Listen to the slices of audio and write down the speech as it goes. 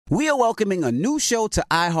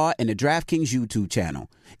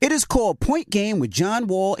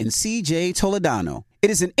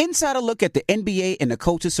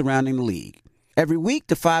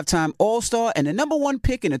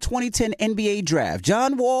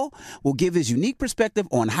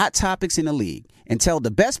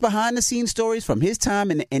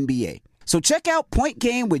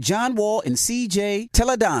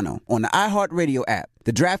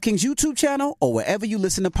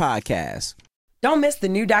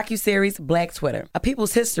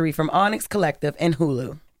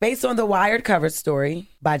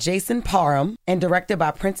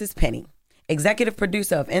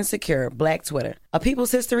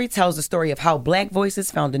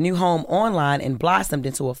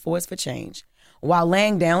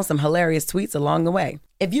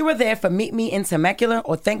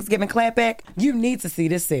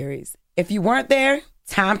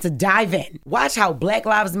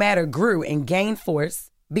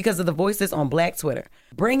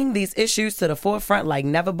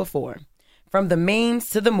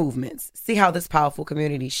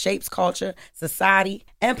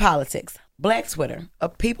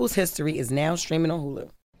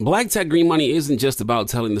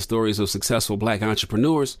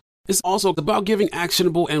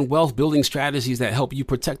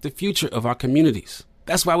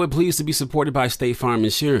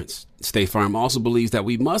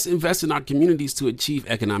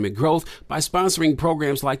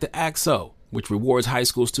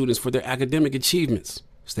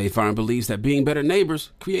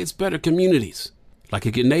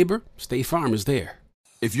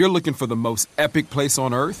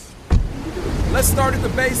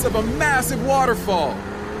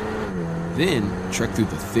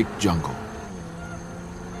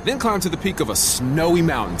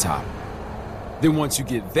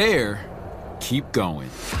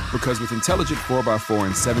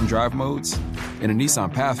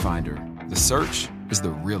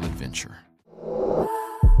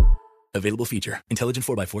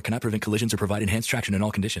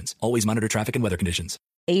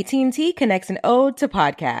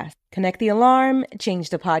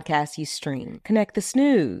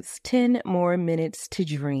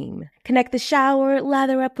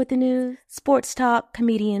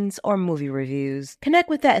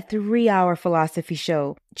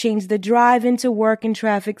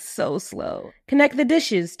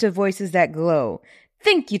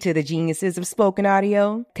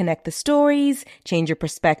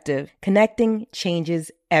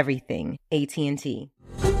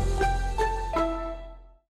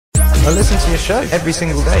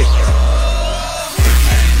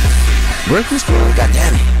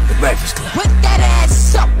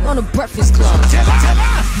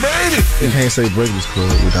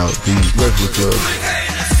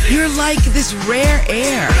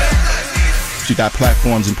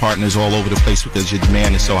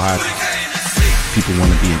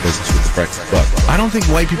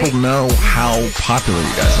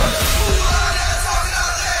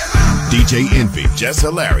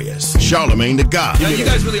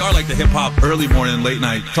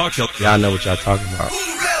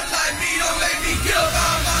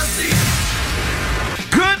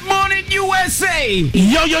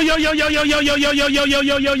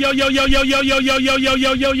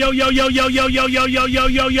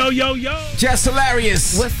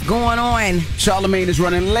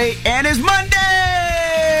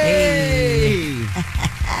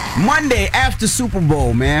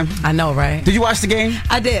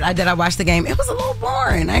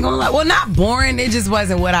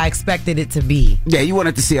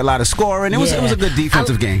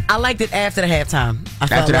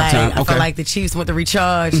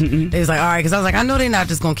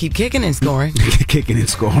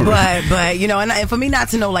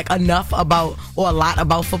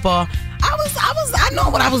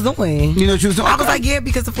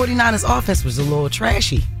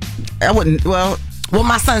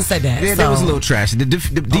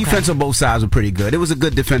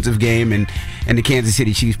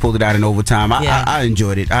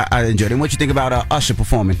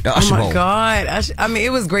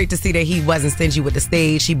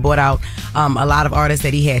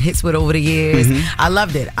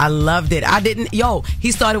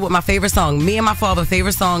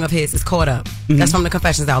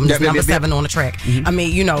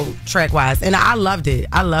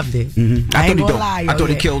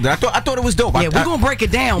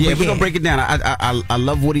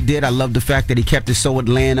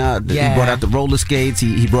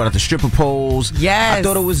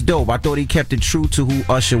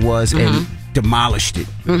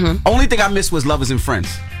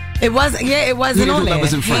It wasn't. Yeah, it wasn't on there.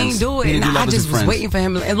 He ain't do it. I just was waiting for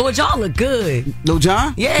him. And Lil Jon looked good. Lil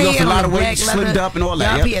Jon? Yeah, he lost had a lot of weight, slimmed up, and all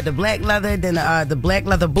that. Yep, he had the black leather, then the black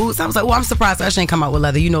leather boots. I was like, well, I'm surprised Usher ain't come out with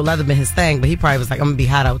leather. You know, leather been his thing, but he probably was like, I'm gonna be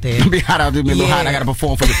hot out there. Be hot out there, be a little hot. I gotta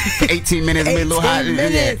perform for 18 minutes. Be a little hot.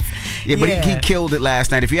 Yeah, but he killed it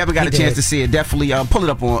last night. If you haven't got a chance to see it, definitely pull it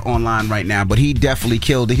up online right now. But he definitely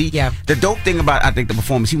killed it. The dope thing about, I think, the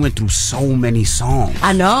performance, he went through so many songs.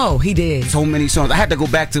 I know, he did. So many songs. I had to go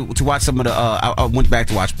back to watch some of the, I went back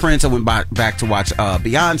to watch Prince. I went back to watch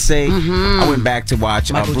Beyonce. I went back to watch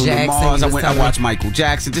Bruno Mars. I watched Michael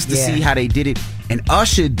Jackson just to see how they did it. And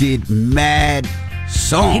Usher did mad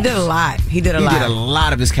songs. He did a lot. He did a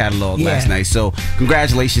lot of his catalog last night. So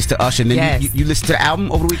congratulations to Usher. And then you listened to the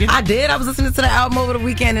album over the weekend? I did. I was listening to the album over the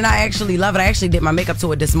weekend, and I actually love it. I actually did my makeup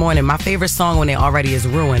to it this morning. My favorite song on it already is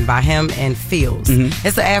Ruined by him and Fields.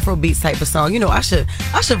 It's an Afrobeats type of song. You know, Usher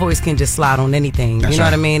voice can just slide on anything. You know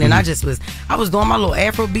what I mean? And I was doing my little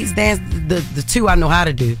Afrobeats dance, the two I know how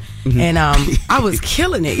to do. And I was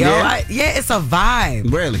killing it, yo. It's a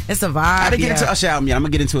vibe. Really? It's a vibe. I didn't get into Usher album yet. I'm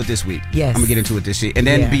going to get into it this week. Yes. I'm going to get into it this year. And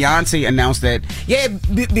then Beyonce announced that. Yeah,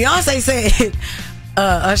 Beyonce said,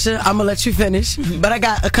 Usher, I'm going to let you finish. But I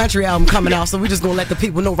got a country album coming out, so we're just going to let the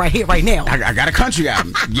people know right here, right now. I got a country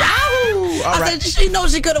album. Yahoo! All right. Said she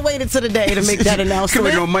knows she could have waited till the day to make that announcement.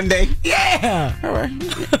 Come in on Monday? Yeah. All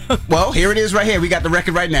right. Well, here it is right here. We got the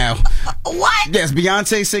record right now. What? Yes,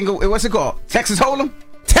 Beyonce single. What's it called? Texas Hold'em?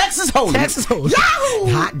 Texas Hold'em.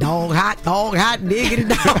 Yahoo! Hot dog, diggity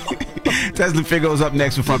dog. Tesla Figo's up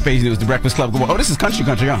next with Front Page News. The Breakfast Club. Oh, this is country,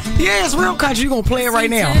 huh? Yeah, it's real country. You're going to play it right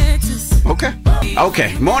now.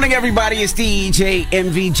 Okay. Morning, everybody. It's DJ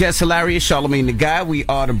MV, Jess Hilarious, Charlamagne the Guy. We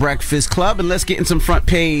are the Breakfast Club, and let's get in some Front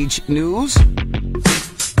Page News.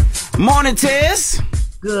 Morning, Tess.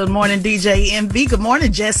 Good morning, DJ MV. Good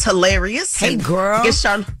morning, Jess Hilarious. Hey, girl.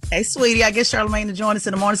 Hey, sweetie. I guess Charlamagne to join us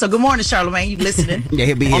in the morning. So good morning, Charlamagne. You listening? Yeah,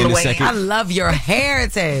 he'll be here in a second. I love your hair,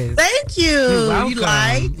 Tess. Thank you. You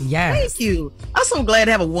like? Yes. Thank you. I'm so glad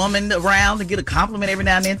to have a woman around to get a compliment every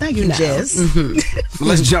now and then. Thank you, Jess.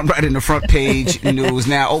 Let's jump right in the Front Page News.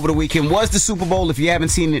 Now, over the weekend was the Super Bowl. If you haven't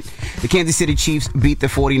seen it, the Kansas City Chiefs beat the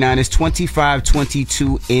 49ers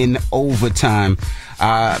 25-22 in overtime.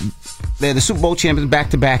 They're the Super Bowl champions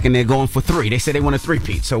back-to-back, and they're going for 3. They said they want a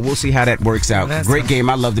 3-peat, so we'll see how that works out. Great game.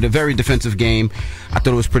 I loved it. A very defensive game. I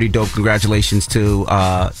thought it was pretty dope. Congratulations to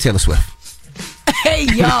Taylor Swift. Hey,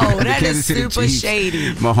 yo, that is super Chiefs,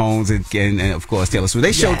 shady. Mahomes and, of course, Taylor Swift.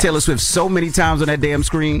 They showed Taylor Swift so many times on that damn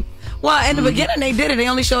screen. Well, in the beginning, they did it. They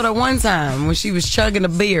only showed her one time when she was chugging a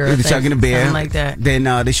beer. Chugging a beer. Something like that. Then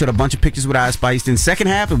they showed a bunch of pictures with Ice Spice. Then second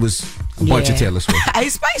half, it was a bunch of Taylor Swift.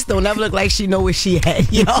 Ice Spice don't never look like she know where she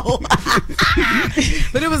at, yo.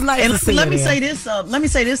 But it was nice to see let me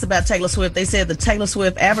say this about Taylor Swift. They said the Taylor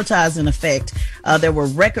Swift advertising effect, there were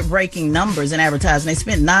record-breaking numbers in advertising. They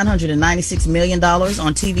spent $996 million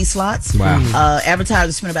on TV slots. Wow.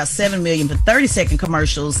 Advertisers spent about $7 million for 30-second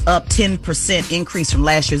commercials, up 10% increase from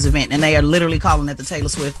last year's event. And they are literally calling it the Taylor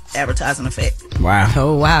Swift advertising effect. Wow.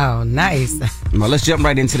 Oh, wow. Nice. Well, let's jump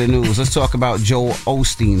right into the news. Let's talk about Joel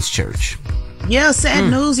Osteen's church. Yeah, sad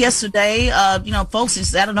news yesterday. Folks,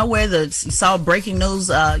 just out of nowhere, you saw breaking news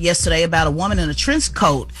yesterday about a woman in a trench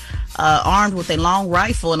coat, armed with a long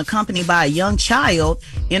rifle and accompanied by a young child,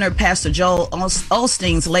 entered Pastor Joel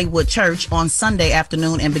Osteen's Lakewood Church on Sunday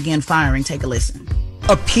afternoon and began firing. Take a listen.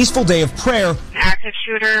 A peaceful day of prayer. Active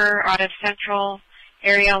shooter out of Central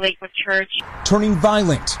area, Lakewood Church. Turning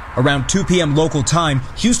violent. Around 2 p.m. local time,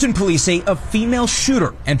 Houston police say a female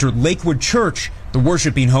shooter entered Lakewood Church, the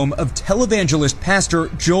worshiping home of televangelist pastor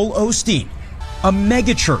Joel Osteen, a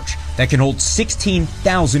mega church that can hold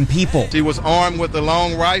 16,000 people. She was armed with a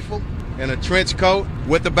long rifle and a trench coat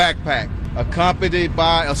with a backpack, accompanied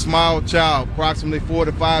by a small child, approximately 4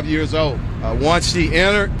 to 5 years old. Once she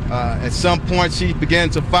entered, at some point she began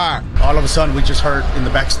to fire. All of a sudden, we just heard in the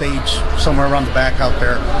backstage, somewhere around the back out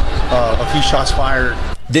there, a few shots fired.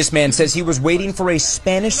 This man says he was waiting for a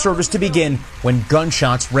Spanish service to begin when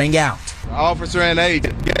gunshots rang out. The officer and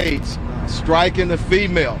agent engaged, striking the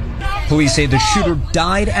female. Police say the shooter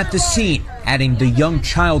died at the scene, adding the young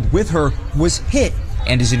child with her was hit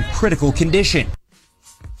and is in critical condition.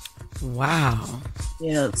 Wow.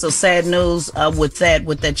 Yeah, so sad news with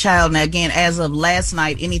that child. Now, again, as of last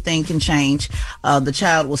night, anything can change. The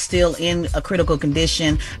child was still in a critical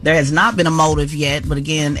condition. There has not been a motive yet, but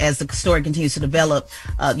again, as the story continues to develop,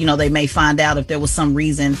 they may find out if there was some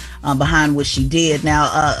reason behind what she did.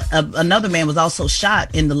 Now, another man was also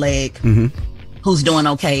shot in the leg. who's doing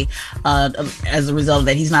okay as a result of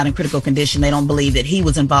that. He's not in critical condition. They don't believe that he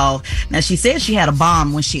was involved. Now, she said she had a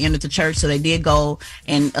bomb when she entered the church, so they did go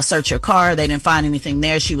and search her car. They didn't find anything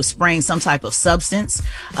there. She was spraying some type of substance,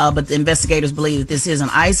 but the investigators believe that this is an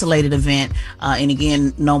isolated event, and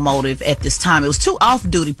again, no motive at this time. It was 2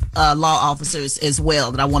 off-duty law officers as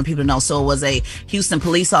well that I want people to know. So it was a Houston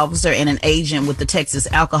police officer and an agent with the Texas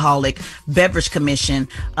Alcoholic Beverage Commission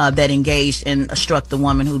that engaged and struck the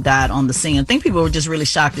woman who died on the scene. I think people were just really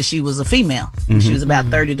shocked that she was a female. Mm-hmm. She was about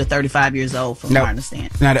 30 to 35 years old, from what I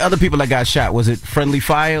understand. Now, the other people that got shot, was it friendly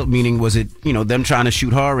fire? Meaning, was it, them trying to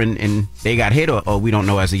shoot her and they got hit, or we don't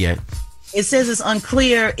know as of yet? It says it's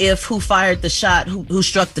unclear if who fired the shot, who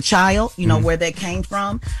struck the child, where that came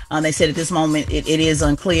from. They said at this moment it is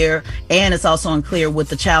unclear, and it's also unclear what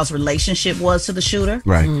the child's relationship was to the shooter.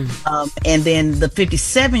 Right. And then the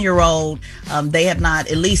 57-year-old, they have not,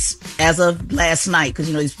 at least as of last night, because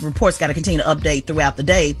these reports got to continue to update throughout the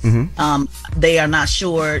day. They are not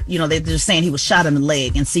sure. They're just saying he was shot in the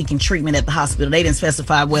leg and seeking treatment at the hospital. They didn't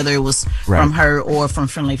specify whether it was from her or from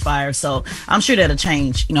friendly fire. So I'm sure that'll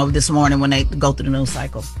change, this morning when they go through the news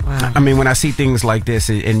cycle. Wow. I mean, when I see things like this,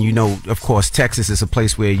 and of course, Texas is a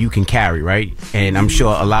place where you can carry, right? And I'm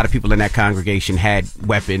sure a lot of people in that congregation had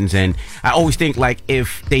weapons, and I always think, like,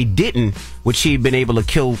 if they didn't, would she have been able to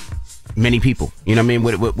kill many people? You know what I mean?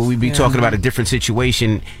 Would we be talking about a different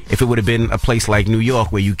situation if it would have been a place like New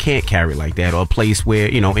York where you can't carry like that, or a place where,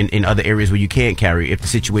 in other areas where you can't carry, if the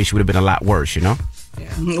situation would have been a lot worse, Yeah.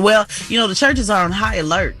 Well, the churches are on high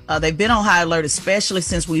alert. They've been on high alert, especially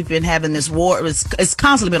since we've been having this war. It's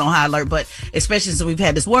constantly been on high alert, but especially since we've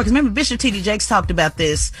had this war. Because remember, Bishop T.D. Jakes talked about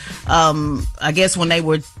this, I guess, when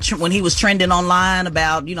he was trending online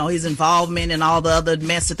about, his involvement and all the other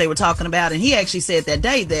mess that they were talking about. And he actually said that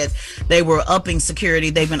day that they were upping security.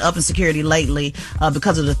 They've been upping security lately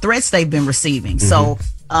because of the threats they've been receiving. So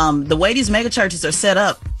the way these mega churches are set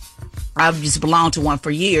up, I've just belonged to one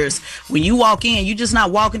for years. When you walk in, you're just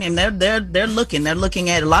not walking in. They're looking. They're looking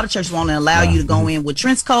at. A lot of churches want to allow you to go in with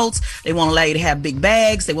trench coats. They won't allow you to have big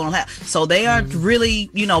bags. They won't have. So they are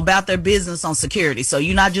really, about their business on security. So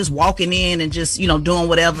you're not just walking in and just, doing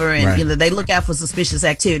whatever. And they look out for suspicious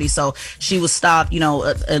activity. So she was stopped,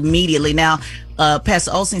 immediately. Now,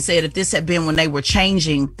 Pastor Olsen said if this had been when they were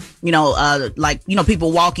changing,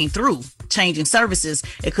 people walking through, changing services,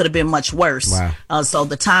 it could have been much worse. Wow. So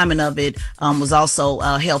the timing of it was also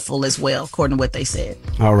helpful as well, according to what they said.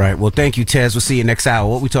 All right. Well, thank you, Tez. We'll see you next hour.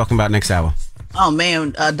 What are we talking about next hour? Oh,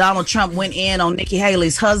 man, Donald Trump went in on Nikki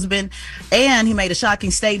Haley's husband, and he made a shocking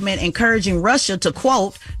statement encouraging Russia to,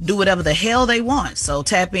 quote, do whatever the hell they want. So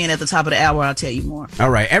tap in at the top of the hour. I'll tell you more. All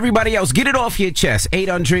right. Everybody else, get it off your chest.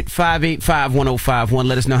 800-585-1051.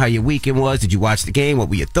 Let us know how your weekend was. Did you watch the game? What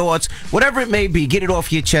were your thoughts? Whatever it may be, get it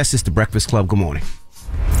off your chest. It's The Breakfast Club. Good morning.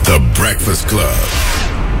 The Breakfast Club.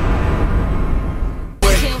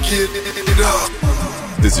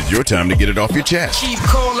 This is your time to get it off your chest. Keep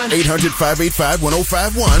calling.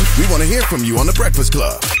 800-585-1051. We want to hear from you on The Breakfast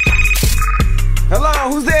Club. Hello,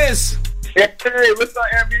 who's this? Hey, what's up,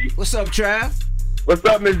 Amby? What's up, Trav? What's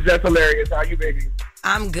up, Miss Jess Hilarious? How you, baby?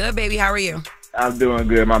 I'm good, baby. How are you? I'm doing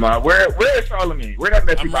good, mama. Where is Charlamagne? Where that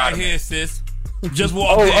messy bottom? I'm right here, sis. Just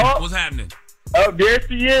walked in. What's happening? Oh, there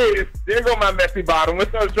she is. There go my messy bottom.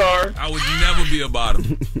 What's up, Char? I would never be a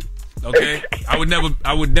bottom. Okay, I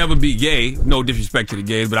would never be gay. No disrespect to the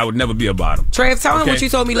gays, but I would never be a bottom. Trev, tell him what you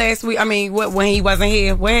told me last week. I mean, when he wasn't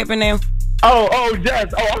here. What happened now? Oh,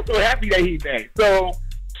 Jess. Oh, I'm so happy that he's back. So,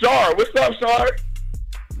 Char, what's up, Char?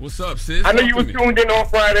 What's up, sis? I know you was tuned in on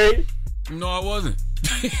Friday. No, I wasn't.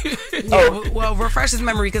 Well, refresh his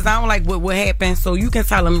memory because I don't like what happened. So you can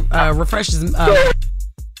tell him. Refresh his.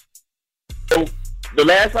 So, the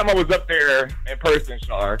last time I was up there in person,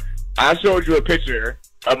 Char, I showed you a picture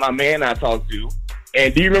of my man I talked to.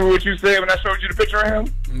 And do you remember what you said when I showed you the picture of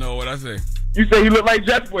him? No, what'd I say? You said he looked like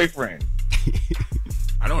Jeff's boyfriend.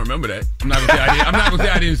 I don't remember that. I'm not gonna say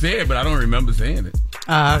I didn't say it, but I don't remember saying it.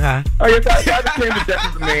 Okay. Oh, yes, I just came to Jeff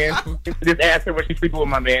as a man. Just asked her when she's sleeping with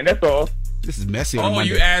my man. That's all. This is messy on Monday.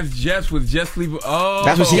 Monday. You asked Jess with Jess sleeping. Oh,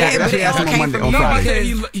 that's what she asked. That's what she asked him on Monday. On Friday. I said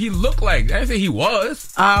he looked like. I didn't say he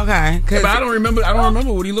was. Oh, okay. But I don't remember. I don't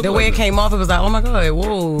remember what he looked like. The way it came off, it was like, oh my god,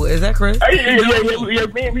 whoa, is that Chris? Yeah.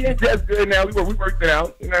 Man, we ain't Jess good now. We worked it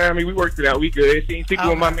out. You know what I mean? We worked it out. We good. She ain't sleeping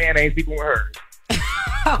with my man. I ain't sleeping with her.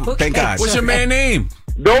 Okay. Thank God. What's your man name?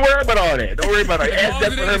 Don't worry about all that. Don't worry about it. Ask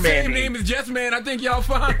Jess for her man same name as Jess, man. I think y'all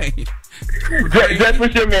fine. Jess,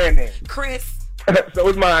 what's your man name? Chris. So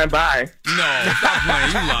is mine. Bye. No, stop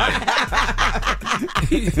playing. You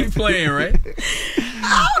lying. He playing, right?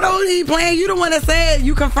 I don't know what he playing. You the one that said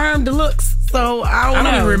you confirmed the looks. So I don't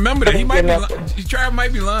even remember that. He might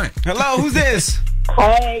be lying. Hello, who's this?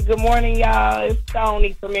 Hey, good morning, y'all. It's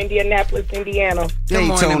Tony from Indianapolis, Indiana.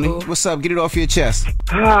 Hey, Tony. What's up? Get it off your chest.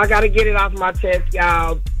 I got to get it off my chest,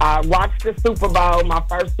 y'all. I watched the Super Bowl, my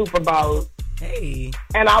first Super Bowl. Hey.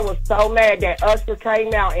 And I was so mad that Usher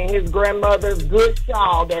came out in his grandmother's good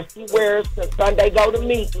shawl that she wears to Sunday go to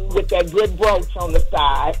meeting with that good brooch on the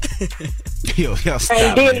side. Yo, stop,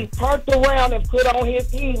 and then man. he turned around and put on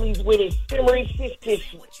his heelys with his shimmery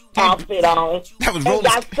shish outfit on. That was and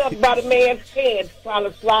got stuck by the man's head trying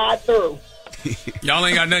to slide through. Y'all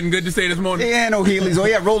ain't got nothing good to say this morning? He ain't no heelys. Oh,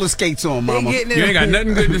 he had roller skates on, mama. You ain't got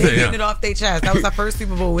nothing good to say. Getting it off their chest. That was our first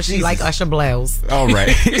Super Bowl. Was she like Usher blouse? All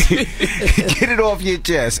right. Get it off your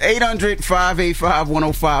chest.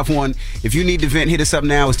 800-585-1051. If you need to vent, hit us up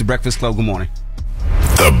now. It's The Breakfast Club. Good morning.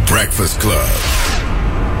 The Breakfast Club.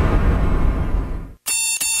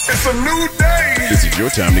 It's a new day. This is your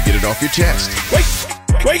time to get it off your chest.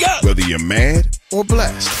 Wake up. Whether you're mad or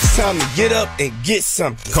blessed. It's time to get up and get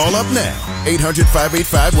something. Call up now.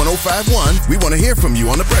 800-585-1051. We want to hear from you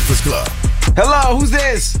on The Breakfast Club. Hello, who's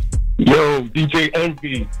this? Yo, DJ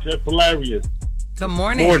Envy. Just hilarious. Good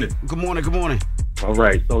morning. Good morning. All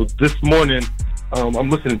right, so this morning, I'm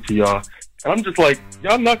listening to y'all, and I'm just like,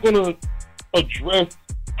 y'all not going to address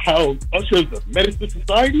how Usher is a medicine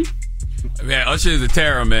society? Man, Usher is a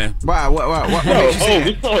terror, man. Wow. What makes you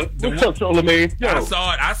say that? What's up, Charlamagne? Yo. I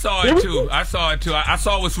saw it too. I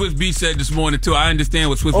saw what Swiss B said this morning too. I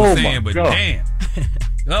understand what Swiss was saying, but damn.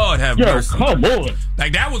 Lord have mercy. Come on.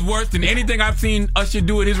 Like, that was worse than anything I've seen Usher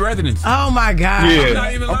do at his residency. Oh my God. Yeah. I'm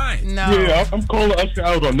not even lying. No. Yeah, I'm calling Usher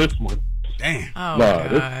out on this one. Damn. Oh my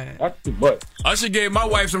God. That's too much. Usher gave my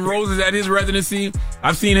wife some roses at his residency.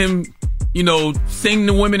 I've seen him, sing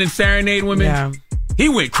to women and serenade women. Yeah. He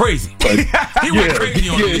went crazy. He went crazy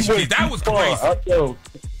on this. That was crazy.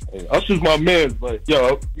 Usher's my man, but he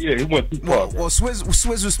went too far. Well,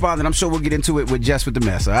 Swizz responded. I'm sure we'll get into it with Jess with the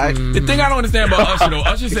mess, all right? The thing I don't understand about Usher, though,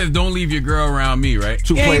 Usher says, don't leave your girl around me, right?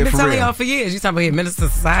 True Yeah, player he's been for telling real. y'all for years. You talking about Minister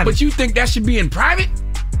Society. But you think that should be in private?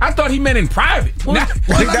 I thought he meant in private. Well,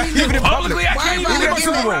 Even in public. I can't even leave my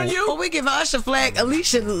girl around you. Well, we give Usher flag.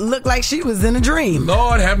 Alicia looked like she was in a dream.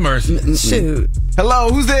 Lord have mercy. Shoot. Hello,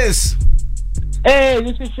 who's this? Hey,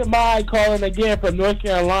 this is Shamai calling again from North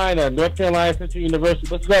Carolina Central University.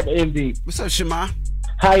 What's up, MD? What's up, Shema?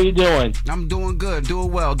 How you doing? I'm doing good.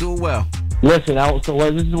 Doing well. Listen,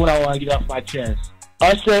 this is what I want to get off my chest.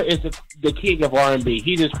 Usher is the king of R&B.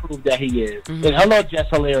 He just proved that he is. Mm-hmm. And hello, Jess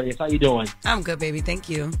Hilarious. How you doing? I'm good, baby. Thank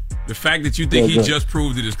you. The fact that you think he just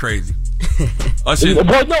proved it is crazy. Usher.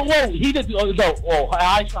 Well, no, whoa. He did.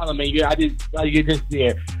 I Charlamagne. I get this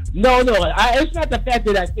there. No. It's not the fact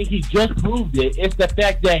that I think he just proved it. It's the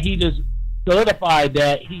fact that he just solidified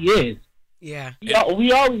that he is. Yeah.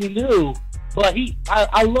 We already knew, but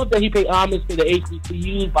I love that he paid homage to the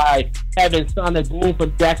HBCUs by having Sonic Boom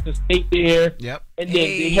from Jackson State there. Yep. And then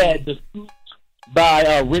they had the suits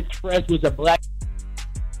by Rich Fresh, was a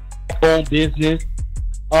black-owned business.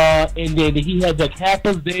 And then he had the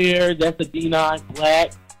Kappas there. That's the D9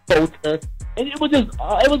 black culture. And it was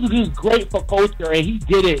just great for culture, and he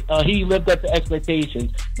did it. He lived up to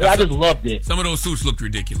expectations. I just loved it. Some of those suits looked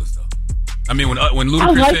ridiculous, though. I mean, when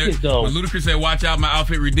Ludacris said, "Watch out, my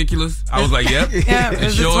outfit ridiculous," I was like, "Yep, yeah."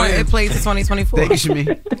 It plays in 2024. Thank you,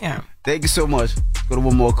 Shami. Yeah. Thank you so much. Go to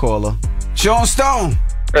one more caller. Sean Stone.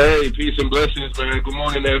 Hey, peace and blessings, man. Good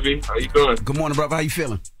morning, Evie. How you doing? Good morning, brother. How you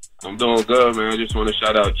feeling? I'm doing good, man. I just want to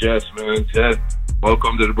shout out Jess, man. Jess,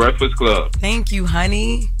 welcome to the Breakfast Club. Thank you,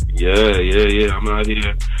 honey. Yeah. I'm out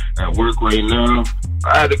here at work right now.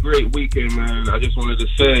 I had a great weekend, man. I just wanted to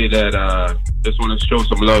say that just want to show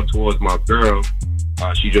some love towards my girl.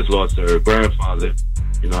 She just lost her grandfather.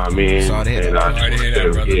 You know what I mean? Sorry to hear that. Sorry to hear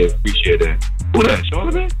that, brother. Yeah, appreciate that. Who that,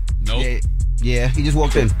 Charlamagne? Nope. Yeah, he just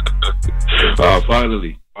walked in.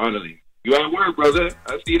 Finally. You at work, brother.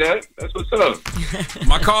 I see that. That's what's up.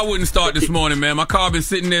 My car wouldn't start this morning, man. My car been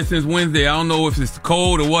sitting there since Wednesday. I don't know if it's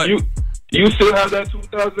cold or what. You still have that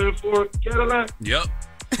 2004 Cadillac? Yep.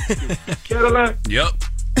 Cadillac? Yep.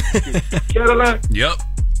 Cadillac? Yep.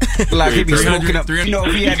 Like he'd be smoking up.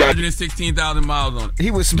 316,000 miles on it.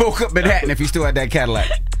 He would smoke up Manhattan if he still had that Cadillac.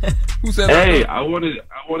 Who said hey, I want to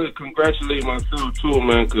congratulate myself too,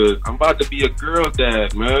 man, because I'm about to be a girl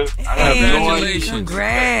dad, man. I have no idea.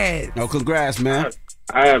 Congrats. No, congrats, man.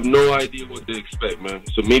 I have no idea what to expect, man.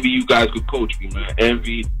 So maybe you guys could coach me, man.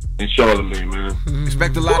 Envy and Charlamagne, man.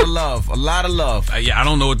 Expect a lot of love. Yeah, I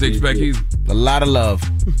don't know what to expect either. A lot of love.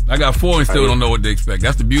 I got 4 and still don't know what to expect.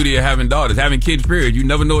 That's the beauty of having daughters. Having kids, period. You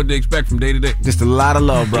never know what to expect from day to day. Just a lot of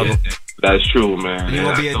love, brother. That's true, man. You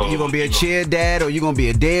gonna be a cheer dad or you gonna be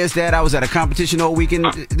a dance dad? I was at a competition all weekend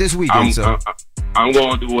this weekend. I'm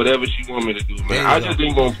gonna do whatever she want me to do, man. I just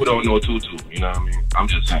ain't gonna put on no tutu. You know what I mean? I'm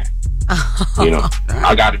just saying. You know,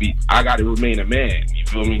 I gotta remain a man. You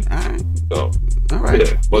feel me? So, all right.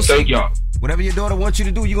 Yeah. Well, thank y'all. Whatever your daughter wants you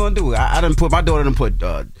to do, you gonna do it. My daughter done put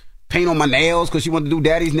paint on my nails because she wanted to do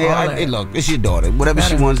daddy's nails. Hey, look, it's your daughter. Whatever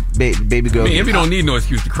she wants, baby girl. I mean, Envy don't need no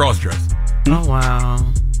excuse to cross dress. Oh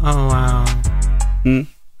wow.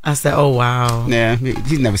 I said, oh wow. Yeah,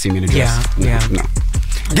 he's never seen me in a dress. Yeah. No.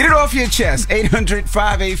 Get it off your chest.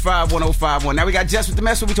 800-585-1051. Now we got Jess with the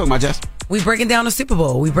mess. What we talking about, Jess? We breaking down the Super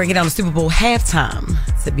Bowl. We breaking down the Super Bowl halftime,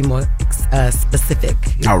 to be more specific.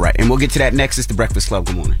 All right, and we'll get to that next. It's The Breakfast Club.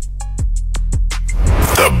 Good morning.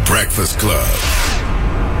 The Breakfast Club.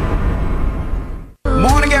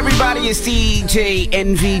 Morning, everybody. It's DJ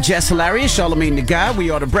Envy, Jess Hilarious, Charlamagne the Guy. We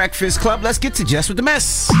are The Breakfast Club. Let's get to Jess with the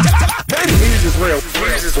mess. News is real.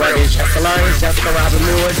 Jess Hilarious, Jessica Robin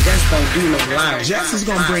Lord. Jess don't do no lying. Jess is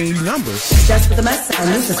gonna bring you numbers. Jess with the mess. And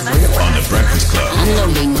news is real. On The Breakfast Club. I know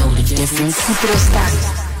they know the difference.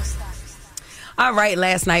 All right,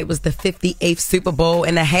 last night was the 58th Super Bowl,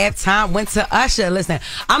 and the halftime went to Usher. Listen,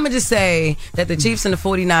 I'm going to just say that the Chiefs and the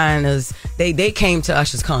 49ers, they came to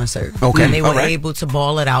Usher's concert. Okay. And they were able to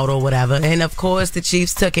ball it out or whatever. And, of course, the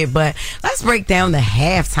Chiefs took it. But let's break down the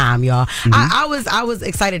halftime, y'all. Mm-hmm. I was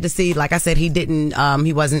excited to see, like I said, he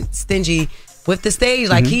wasn't stingy with the stage.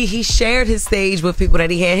 Like he shared his stage with people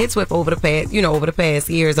that he had hits with over the past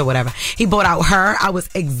years or whatever. He brought out her. I was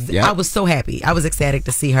so happy. I was ecstatic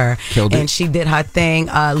to see her. And she did her thing.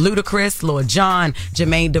 Ludacris, Lord John,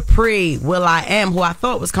 Jermaine Dupri, will.i.am, who I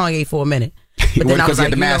thought was Kanye for a minute. But then I was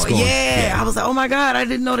like, I was like, oh my God, I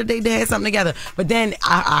didn't know that they had something together. But then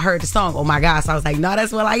I heard the song, oh my God. So I was like, no,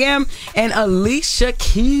 that's will.i.am. And Alicia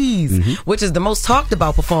Keys, which is the most talked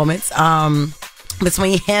about performance.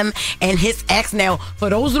 Between him and his ex. Now,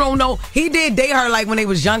 for those who don't know, he did date her like when they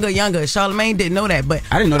was younger. Charlamagne didn't know that, but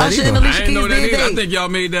I didn't know that Usher either. and Alicia I didn't know Keys that did either. date. I think y'all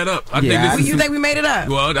made that up. You think we made it up?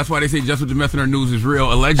 Well, that's why they say just with the mess in her news is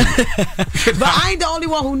real, allegedly. But I ain't the only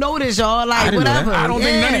one who know this, y'all. Like, whatever. I don't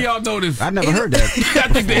think none of y'all know this. I never heard that. I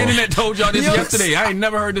think the internet told y'all this yesterday. I ain't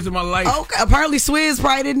never heard this in my life. Okay, apparently Swizz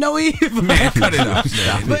probably didn't know either. Man, cut it out.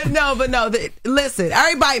 But no. Listen,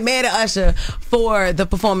 everybody mad at Usher for the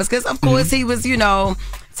performance because, of course, he was,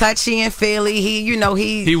 touchy and feely.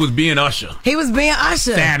 He was being Usher. He was being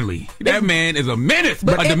Usher. Sadly, that man is a menace,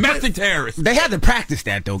 a domestic terrorist. They had to practice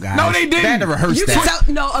that though, guys. No, they didn't. They had to rehearse that.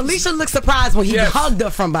 Alicia looked surprised when he hugged her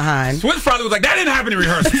from behind. Swizz probably was like, "That didn't happen in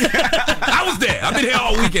rehearsal." I was there. I've been here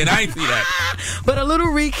all weekend. I ain't see that. But a little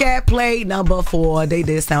recap played number 4. They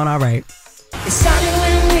did sound all right. It started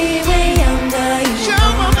when we were younger. You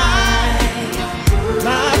know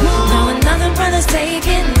now another brother's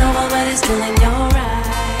taking over, but it's still in your eyes.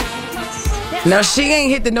 Now, she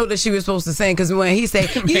ain't hit the note that she was supposed to sing, because when he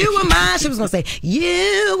said, you were mine, she was going to say,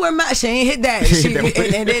 you were mine. She ain't hit that.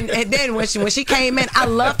 And then when she came in, I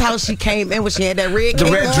loved how she came in when she had that red cape.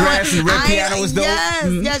 The red dress and the red piano was dope.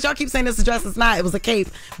 Yes, y'all keep saying it's a dress. It's not. It was a cape.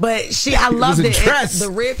 But I loved it.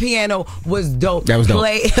 The red piano was dope. That was dope.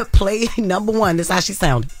 Play number 1. That's how she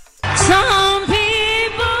sounded. Some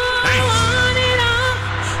people want it all.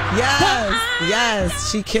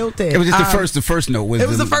 Yes, she killed it. It was just the first note. It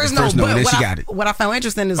was the first note, and then she got it. What I found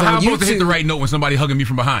interesting is how on I'm supposed YouTube, to hit the right note when somebody hugging me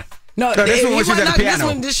from behind? No, this one was at the piano.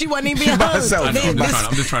 This one, she wasn't even being hugged. I'm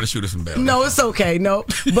just trying to shoot her some bail. No, it's okay. No,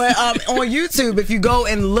 but on YouTube, if you go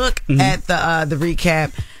and look at the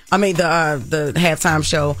recap, the halftime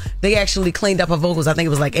show, they actually cleaned up her vocals. I think it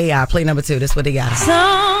was like AI. Play number 2. That's what they got.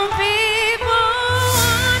 Some people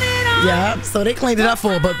want it all. Yeah, so they cleaned it up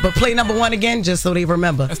for her, but play number 1 again just so they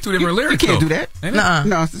remember. That's 2 different lyrics. You can't do that.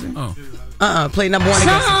 No. Play number 1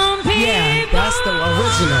 again. Yeah, that's the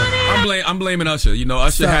original. I'm blaming Usher.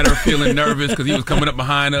 Usher had her feeling nervous because he was coming up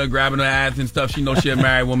behind her, grabbing her ass and stuff. She knows she a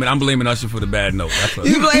married woman. I'm blaming Usher for the bad note.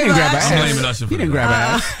 You blame her? I'm blaming Usher for He didn't grab her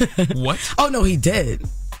ass. What? Oh, no, he did.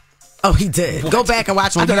 What? Go back and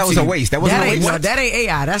watch on YouTube. I thought that was a waste. That wasn't a waste. No, that ain't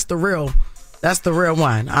AI. That's the real. That's the real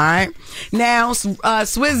one. All right. Now,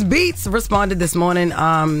 Swizz Beatz responded this morning.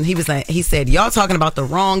 He said, y'all talking about the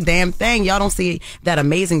wrong damn thing. Y'all don't see that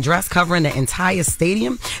amazing dress covering the entire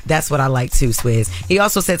stadium. That's what I like too, Swizz. He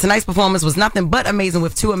also said tonight's performance was nothing but amazing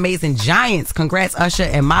with 2 amazing giants. Congrats, Usher,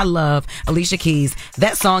 and my love, Alicia Keys.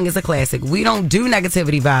 That song is a classic. We don't do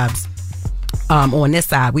negativity vibes. on this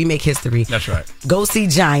side. We make history. That's right. Go see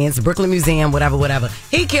Giants, Brooklyn Museum, whatever.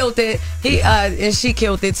 He killed it. And she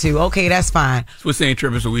killed it too. Okay, that's fine. So we're saying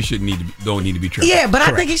tripping, so we don't need to be tripping. Yeah, but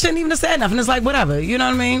correct. I think he shouldn't even have said nothing. It's like, whatever. You know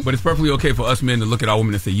what I mean? But it's perfectly okay for us men to look at our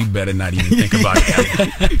women and say, you better not even think about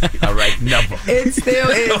it. All right, never. It still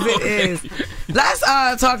is. It is. Let's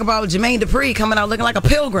talk about Jermaine Dupri coming out looking like a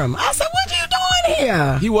pilgrim. I said, what are you doing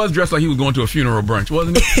here? He was dressed like he was going to a funeral brunch,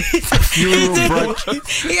 wasn't he? Funeral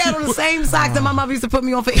brunch. He had on the same socks that my mother used to put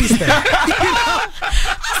me on for Easter.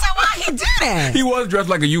 I said, why he do that? He was dressed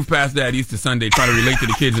like a youth pastor at Easter Sunday trying to relate to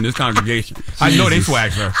the kids in this congregation. Jesus. I know they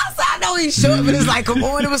swag, sir. I said, I know he should, but it's like, come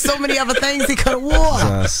on, there was so many other things he could have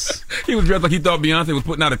wore. He was dressed like he thought Beyonce was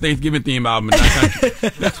putting out a Thanksgiving theme album in that country.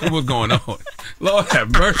 That's what was going on. Lord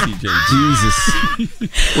have mercy, Jay. Jesus.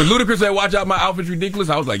 When Ludacris said, watch out, my outfit's ridiculous,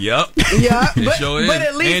 I was like, yup. Yeah, but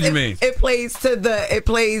at least it plays to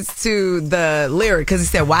the lyric, because he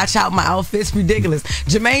said, watch out, my outfit's ridiculous.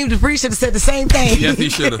 Jermaine Dupri should have said the same thing. Yes, he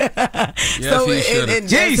should have. Yes, he should have.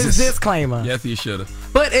 That's his disclaimer. Yes, he should have.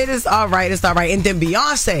 But it is all right. It's all right. And then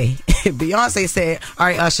Beyonce said, all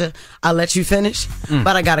right, Usher, I'll let you finish,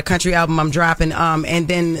 but I got a country album I'm dropping. And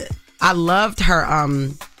then I loved her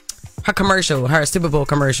commercial, her Super Bowl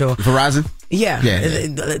commercial. Verizon? Yeah.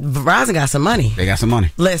 Verizon got some money. They got some money.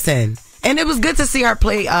 Listen. And it was good to see her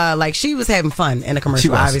play, like she was having fun in the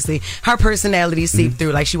commercial, obviously. Her personality seeped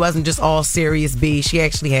through. Like she wasn't just all serious B. She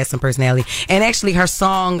actually had some personality. And actually her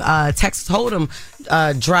song, Texas Hold'em,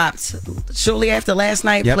 dropped shortly after last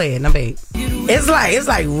night. Play it, number 8. It's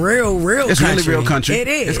like real it's country. Really real country. It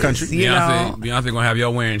is. It's country. Beyonce gonna have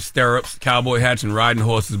y'all wearing stirrups, cowboy hats, and riding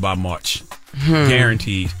horses by March.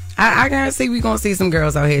 Guaranteed. I guarantee we're going to see some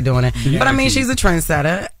girls out here doing it. But I mean, she's a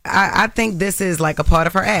trendsetter. I think this is like a part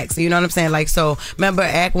of her act. You know what I'm saying? Like, so remember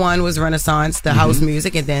Act 1 was Renaissance, the house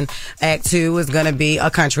music, and then Act 2 is going to be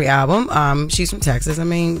a country album. She's from Texas. I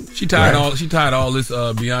mean, she tied all this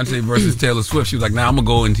Beyonce versus Taylor Swift. She was like, now I'm going to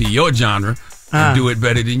go into your genre and do it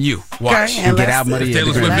better than you. Watch. Okay, and get out of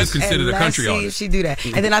Taylor Swift is considered a country artist. If she do that.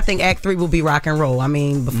 And then I think Act 3 will be rock and roll. I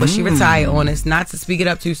mean, before she retire on us, not to speak it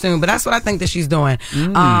up too soon, but that's what I think that she's doing.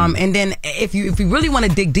 And then if you really want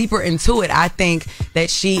to dig deeper into it, I think that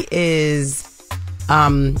she is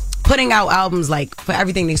putting out albums like for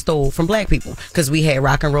everything they stole from black people, because we had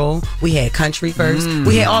rock and roll, we had country first,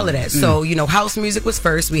 we had all of that. So house music was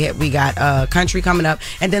first. We got country coming up,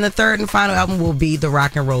 and then the third and final album will be the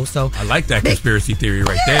rock and roll. So I like that conspiracy theory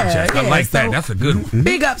right there, Jess. I like that. That's a good one.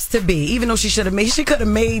 Big ups to B. Even though she could have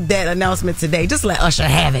made that announcement today. Just let Usher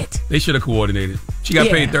have it. They should have coordinated. She got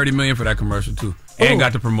paid $30 million for that commercial too, and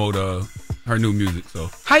got to promote her new music. So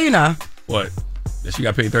how you know? What? That she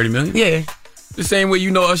got paid $30 million? Yeah. The same way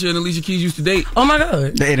Usher and Alicia Keys used to date. Oh my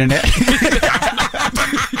God. The internet.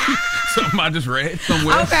 Something I just read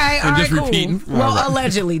somewhere. Okay, and just cool. repeating. Well,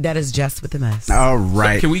 allegedly, that is just with the mess. All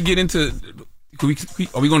right. So can we get into?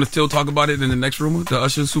 Are we going to still talk about it in the next room? The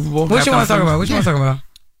Usher Super Bowl? What you want to talk about?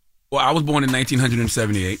 Well, I was born in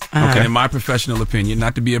 1978. Okay. In my professional opinion,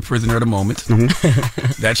 not to be a prisoner of the moment,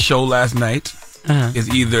 that show last night is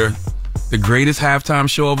either the greatest halftime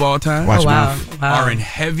show of all time, are in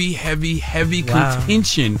heavy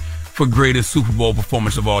contention for greatest Super Bowl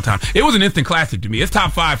performance of all time. It was an instant classic to me. It's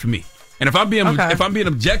top 5 for me. And if I'm being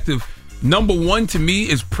objective, number 1 to me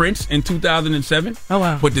is Prince in 2007. Oh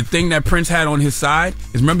wow! But the thing that Prince had on his side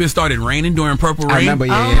is, remember, it started raining during Purple Rain. I remember,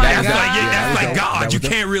 That's like God. You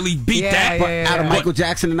can't really beat that. Out of Michael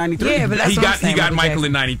Jackson in '93. Yeah, but that's he got Michael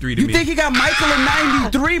in '93 to me. You think he got Michael in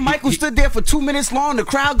 '93? Michael stood there for 2 minutes long. The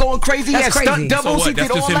crowd going crazy. He had stunt doubles. He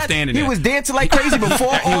did all that. He was dancing like crazy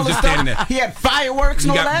before all the stuff. He had fireworks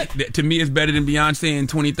and all that. To me, it's better than Beyonce in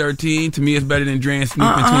 2013. To me, it's better than Dre and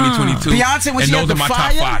Snoop in 2022. Beyonce, when she had the fire. And those are my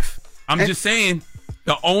top 5. I'm just saying,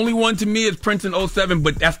 the only one to me is Prince in 07,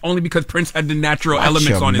 but that's only because Prince had the natural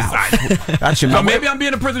elements on his side. So maybe I'm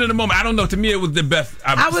being a prisoner of the moment. I don't know. To me, it was the best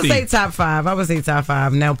I've seen. say top 5.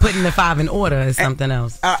 Now, putting the 5 in order is something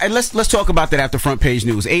else. And let's talk about that after front page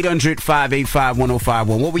news.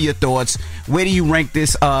 800-585-1051. What were your thoughts? Where do you rank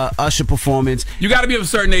this Usher performance? You got to be of a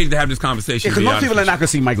certain age to have this conversation. Because most people are not going to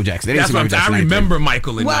see Michael Jackson. That's what I remember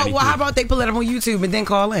Michael in 93. Well, how about they pull it up on YouTube and then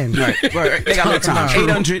call in? Right. They got no time.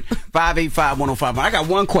 800-585-1051. I got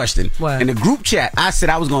one question. What? In the group chat, I said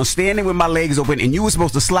I was going to stand there with my legs open, and you were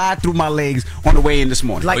supposed to slide through my legs on the way in this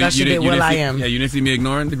morning. Like Usher did Will I Am. Yeah, you didn't see me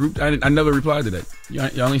ignoring the group? I never replied to that. Y'all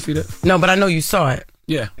didn't see that? No, but I know you saw it.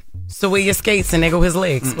 Yeah. So where your skates and there go his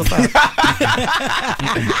legs. What's up?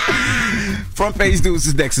 Front page news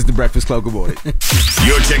is next. Is the Breakfast Club. Good morning.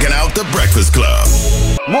 You're checking out the Breakfast Club.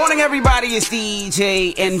 Morning, everybody. It's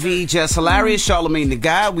DJ NV, Just Hilarious, Charlamagne the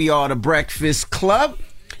Guy. We are the Breakfast Club.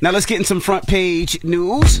 Now let's get in some front page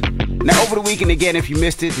news. Now over the weekend, again, if you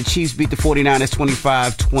missed it, the Chiefs beat the 49ers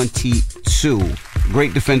 25-22.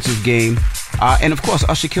 Great defensive game. And of course,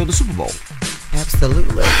 Usher killed the Super Bowl.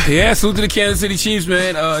 Absolutely. Yeah, salute to the Kansas City Chiefs,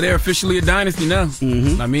 man. They're officially a dynasty now.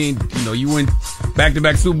 I mean, you win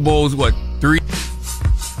back-to-back Super Bowls, 3?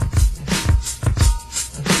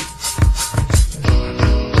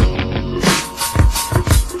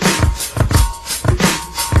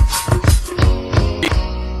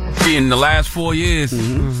 In the last 4 years,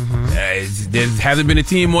 there hasn't been a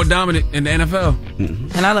team more dominant in the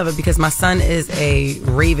NFL. And I love it because my son is a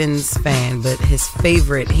Ravens fan, but he has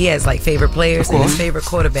favorite players, and his favorite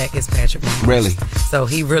quarterback is Patrick Mahomes. Really? So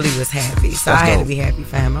he really was happy. So That's I had dope. to be happy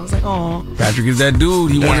for him. I was like, oh. Patrick is that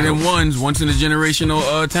dude. He one of them once in a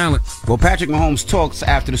generational talent. Well, Patrick Mahomes talks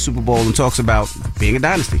after the Super Bowl and talks about being a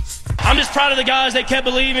dynasty. I'm just proud of the guys that kept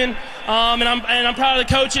believing, and I'm proud of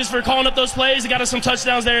the coaches for calling up those plays. They got us some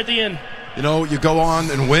touchdowns there at the end. You know, you go on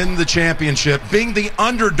and win the championship, being the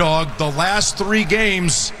underdog the last 3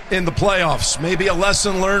 games in the playoffs. Maybe a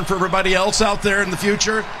lesson learned for everybody else out there in the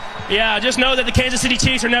future. Yeah, just know that the Kansas City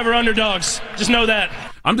Chiefs are never underdogs. Just know that.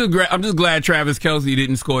 I'm just glad Travis Kelce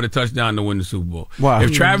didn't score the touchdown to win the Super Bowl. Wow.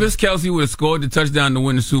 If Travis Kelce would have scored the touchdown to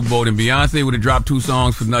win the Super Bowl, then Beyonce would have dropped 2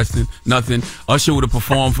 songs for nothing. Usher would have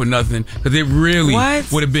performed for nothing. Because it really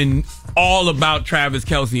would have been all about Travis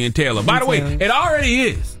Kelce and Taylor. By the way, it already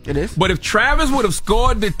is. It is. But if Travis would have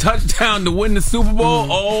scored the touchdown to win the Super Bowl,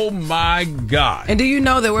 oh my God. And do you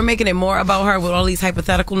know that we're making it more about her with all these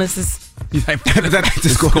hypotheticalnesses? To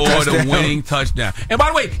score the winning touchdown. And by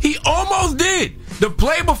the way, he almost did. The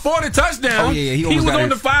play before the touchdown, Oh, yeah, he was on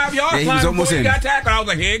the 5-yard line before he got tackled. I was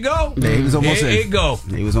like, here it go. Yeah, he was almost in. Here it go.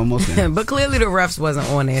 He was almost in. But clearly the refs wasn't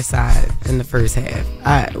on their side in the first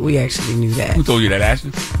half. We actually knew that. Who told you that,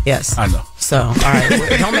 Ashton? Yes. I know. So, all right.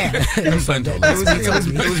 Don't matter. It was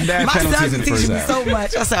bad My penalties son in the teaches first me half. so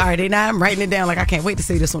much. I said, all right, now I'm writing it down like I can't wait to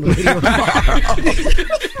see this on the video.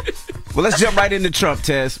 Well, let's jump right into Trump,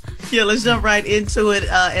 Tess. Yeah, let's jump right into it.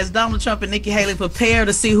 As Donald Trump and Nikki Haley prepare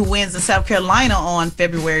to see who wins in South Carolina on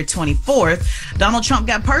February 24th, Donald Trump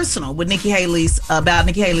got personal with Nikki Haley's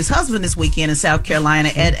husband this weekend in South Carolina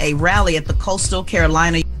at a rally at the Coastal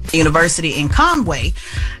Carolina University in Conway.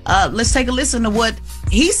 Let's take a listen to what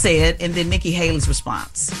he said and then Nikki Haley's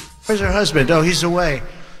response. Where's her husband? Oh, he's away.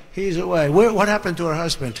 He's away. What happened to her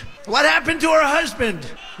husband? What happened to her husband?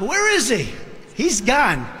 Where is he? He's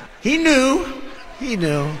gone. He knew.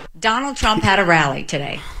 Donald Trump had a rally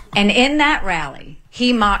today, and in that rally,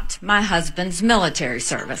 he mocked my husband's military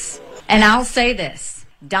service. And I'll say this,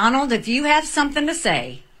 Donald, if you have something to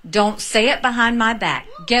say, don't say it behind my back.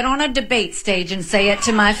 Get on a debate stage and say it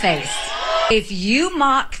to my face. If you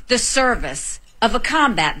mock the service of a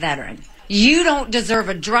combat veteran, you don't deserve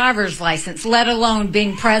a driver's license, let alone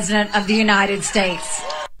being president of the United States.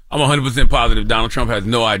 I'm 100% positive Donald Trump has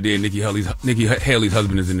no idea Nikki Haley's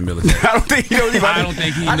husband is in the military. I don't think he knows. I don't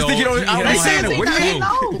think he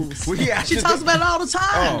knows. He knows. She talks about it all the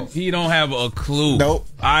time. Oh, he don't have a clue. Nope.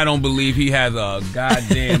 I don't believe he has a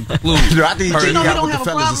goddamn clue. I think he don't have a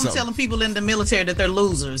problem telling people in the military that they're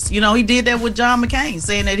losers. He did that with John McCain,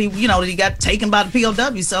 saying that he got taken by the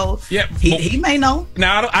POW. So yeah, he may know.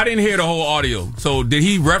 Now I didn't hear the whole audio. So did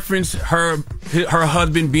he reference her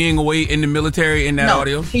husband being away in the military in that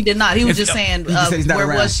audio? He did not. He was just saying, where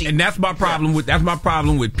was she? And that's my problem with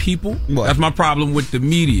people. What? That's my problem with the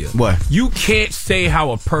media. What? You can't say how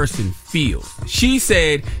a person feels. She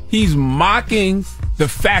said he's mocking the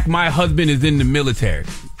fact my husband is in the military.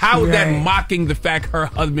 How is that mocking the fact her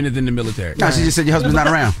husband is in the military? No, she just said your husband's not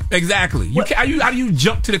around. Exactly. How do you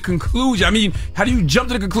jump to the conclusion? I mean, how do you jump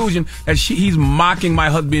to the conclusion that he's mocking my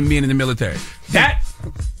husband being in the military? That,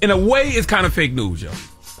 in a way, is kind of fake news, yo.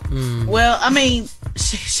 Well, I mean,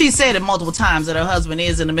 she said it multiple times that her husband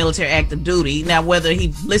is in the military active duty. Now, whether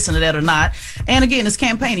he listened to that or not, and again, it's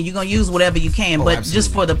campaigning. You're going to use whatever you can. But absolutely.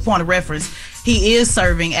 Just for the point of reference, he is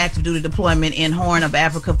serving active duty deployment in Horn of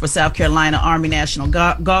Africa for South Carolina Army National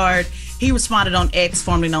Guard. He responded on X,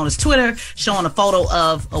 formerly known as Twitter, showing a photo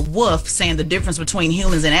of a wolf, saying the difference between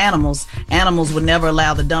humans and animals would never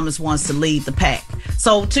allow the dumbest ones to lead the pack.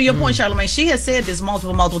 So to your point, Charlamagne, she has said this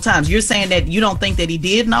multiple times. You're saying that you don't think that he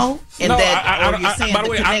did know? And no, or you're saying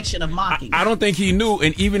the connection of mocking? I don't think he knew.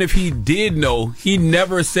 And even if he did know, he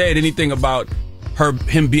never said anything about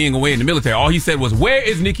him being away in the military. All he said was, "Where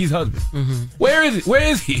is Nikki's husband? Where is it? Where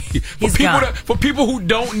is he?" For people who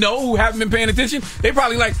don't know, who haven't been paying attention, they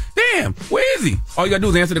probably like, "Damn, where is he?" All you gotta do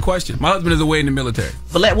is answer the question. My husband is away in the military.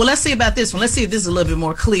 But let's see about this one. Let's see if this is a little bit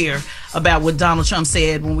more clear about what Donald Trump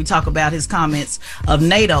said when we talk about his comments of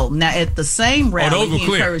NATO. Now, at the same rally,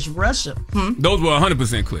 he encouraged Russia. Those were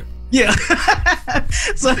 100% clear. Yeah.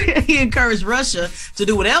 So he encouraged Russia to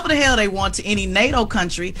do whatever the hell they want to any NATO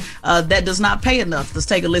country that does not pay enough. Let's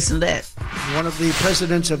take a listen to that. One of the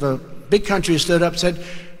presidents of a big country stood up and said,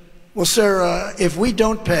 well, sir, if we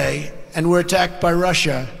don't pay and we're attacked by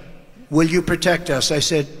Russia, will you protect us? I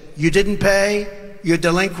said, you didn't pay? You're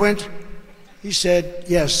delinquent? He said,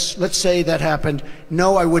 yes, let's say that happened.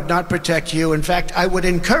 No, I would not protect you. In fact, I would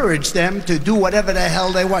encourage them to do whatever the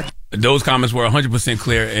hell they want. Those comments were 100%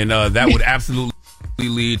 clear, and that would absolutely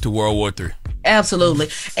lead to World War III. Absolutely.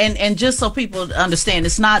 And just so people understand,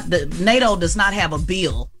 it's not NATO does not have a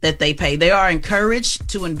bill that they pay. They are encouraged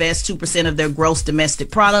to invest 2% of their gross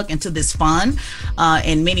domestic product into this fund.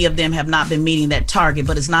 And many of them have not been meeting that target,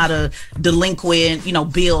 but it's not a delinquent,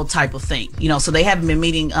 bill type of thing. So they haven't been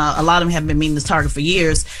meeting, a lot of them haven't been meeting this target for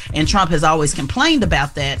years. And Trump has always complained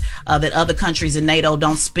about that other countries in NATO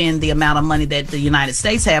don't spend the amount of money that the United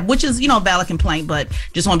States have, which is, a valid complaint, but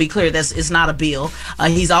just want to be clear, it's not a bill.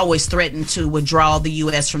 He's always threatened to withdraw the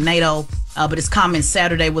U.S. from NATO, but his comments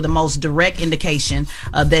Saturday were the most direct indication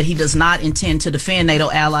that he does not intend to defend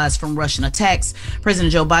NATO allies from Russian attacks.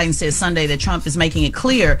 President Joe Biden said Sunday that Trump is making it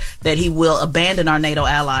clear that he will abandon our NATO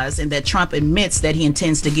allies and that Trump admits that he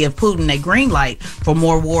intends to give Putin a green light for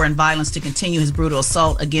more war and violence to continue his brutal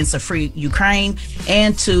assault against a free Ukraine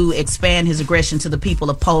and to expand his aggression to the people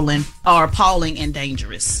of Poland are appalling and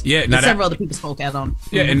dangerous. Yeah, and several other people spoke out on.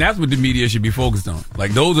 Yeah, and that's what the media should be focused on.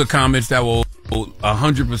 Like, those are comments that will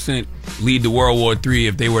 100% lead to World War III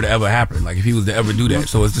if they were to ever happen. Like, if he was to ever do that.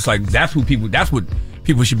 So it's just like, that's what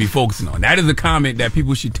people should be focusing on. That is a comment that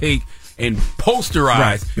people should take and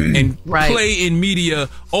posterize and play in media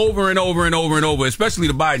over and over and over and over, especially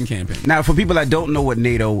the Biden campaign. Now, for people that don't know what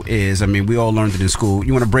NATO is, I mean, we all learned it in school.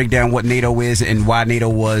 You want to break down what NATO is and why NATO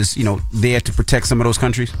was, there to protect some of those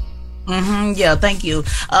countries? Yeah, thank you.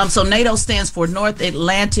 So NATO stands for North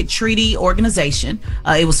Atlantic Treaty Organization.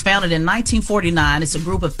 It was founded in 1949. It's a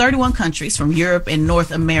group of 31 countries from Europe and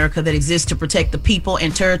North America that exists to protect the people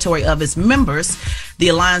and territory of its members. The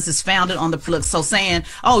alliance is founded on so saying,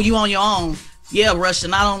 oh, you on your own. Yeah, Russia,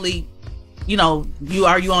 not only you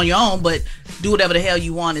on your own, but do whatever the hell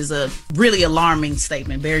you want is a really alarming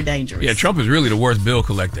statement, very dangerous. Yeah, Trump is really the worst bill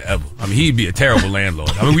collector ever. I mean, he'd be a terrible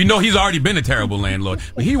landlord. I mean, we know he's already been a terrible landlord,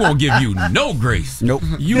 but he won't give you no grace. Nope.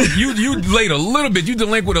 You late a little bit, you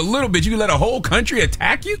delinquent a little bit, you let a whole country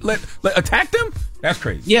attack you? Attack them? That's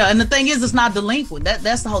crazy. Yeah, and the thing is, it's not delinquent.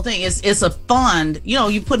 That's the whole thing. It's a fund.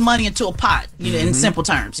 You put money into a pot. In simple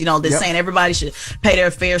terms. They're saying everybody should pay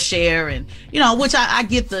their fair share, and which I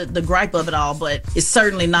get the gripe of it all, but it's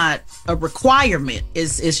certainly not a requirement.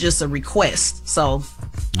 It's just a request. So,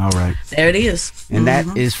 all right, there it is. And that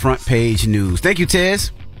is Front Page News. Thank you,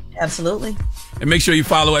 Tez. Absolutely. And make sure you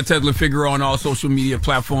follow at Tezlin Figaro on all social media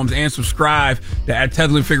platforms and subscribe to at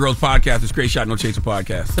Tezlin Figaro's podcast. It's Great Shot No Chaser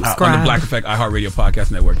podcast. Subscribe. On the Black Effect iHeartRadio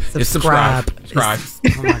podcast network. Subscribe. Oh my God.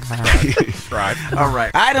 Subscribe. All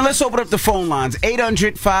right, and let's open up the phone lines.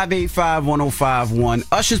 800-585-1051.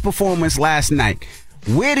 Usher's performance last night.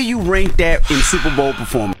 Where do you rank that in Super Bowl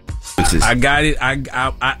performances? I got it.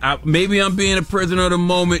 I maybe I'm being a prisoner of the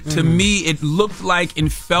moment. To me, it looked like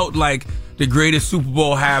and felt like the greatest Super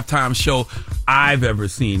Bowl halftime show I've ever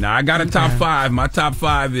seen. Now, I got a top five. My top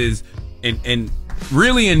five is in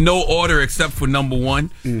really in no order except for number one.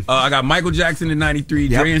 I got Michael Jackson in 93,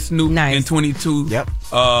 Dre and Snoop in 22,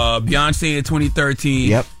 Beyonce in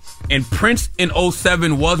 2013, and Prince in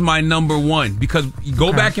 07 was my number one because you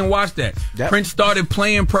go back and watch that. Prince started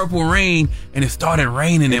playing Purple Rain and it started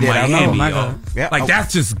raining in Miami.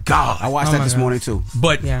 That's just God. I watched that this morning too.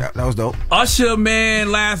 But that was dope. Usher,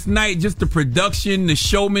 man, last night, just the production, the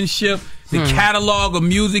showmanship, the catalog of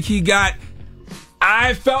music he got.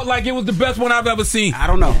 I felt like it was the best one I've ever seen. I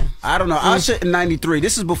don't know. Usher in 93.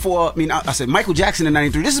 This is before, I said Michael Jackson in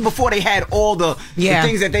 93. This is before they had all the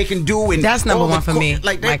things that they can do. And that's number one for me.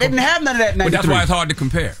 Like, they didn't have none of that in 93. But that's why it's hard to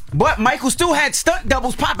compare. But Michael still had stunt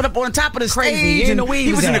doubles popping up on the top of the stage. And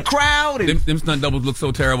he was in the crowd. And them stunt doubles look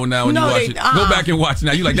so terrible now when you watch it. Go back and watch it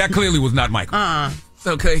now. You're like, that clearly was not Michael.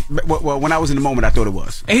 Okay. Well, when I was in the moment, I thought it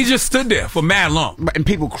was. And he just stood there for mad long. And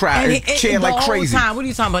people cried and cheered like crazy. Time. What are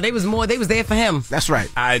you talking about? They was there for him. That's right.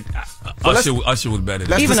 Usher was better.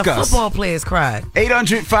 Even the football players cried.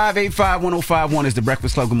 800-585-1051 is The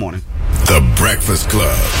Breakfast Club. Good morning. The Breakfast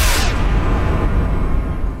Club.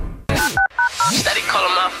 Steady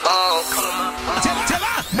calling my phone.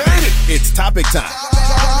 Made it. It's topic time.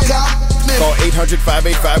 Call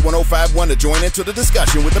 800-585-1051 to join into the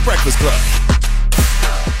discussion with the Breakfast Club.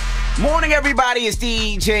 Morning, everybody. It's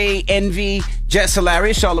DJ Envy, Jess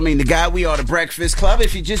Hilarious, Charlamagne the Guy. We are the Breakfast Club.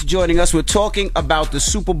 If you're just joining us, we're talking about the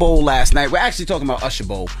Super Bowl last night. We're actually talking about Usher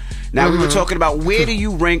Bowl. Now, we were talking about where do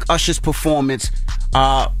you rank Usher's performance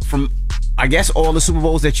from, I guess, all the Super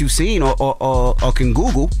Bowls that you've seen or can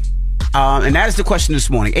Google. And that is the question this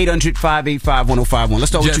morning. 800-585-1051. Let's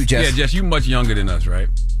start with you, Jess. Yeah, Jess, you're much younger than us, right?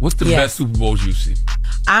 What's the best Super Bowls you've seen?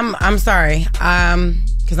 I'm sorry.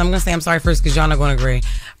 Because I'm going to say I'm sorry first because y'all not going to agree.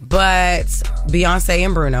 But Beyonce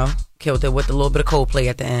and Bruno killed it with a little bit of Coldplay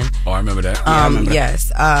at the end. Oh, I remember that. Yeah, I remember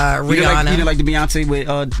yes. Rihanna. You didn't like the Beyonce with,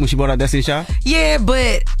 when she brought out Destiny's Child? Yeah,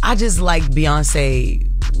 but I just like Beyonce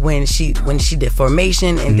when she did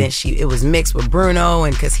Formation, and then it was mixed with Bruno,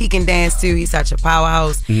 and because he can dance too, he's such a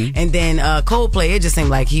powerhouse. And then Coldplay, it just seemed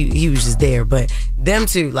like he was just there. But them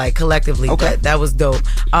two, like collectively, that was dope.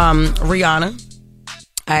 Rihanna,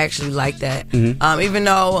 I actually like that. Even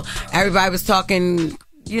though everybody was talking,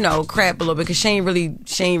 crap a little bit because she ain't really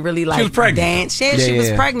like she was pregnant. dance. Yeah, she was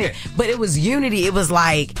pregnant, but it was unity. It was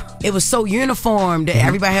like it was so uniform that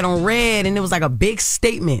everybody had on red, and it was like a big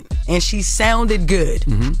statement. And she sounded good.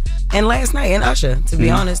 And last night, and Usher, to be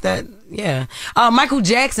honest, Michael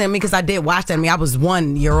Jackson, because I did watch that. I mean, I was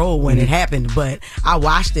 1 year old when it happened, but I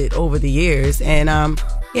watched it over the years, and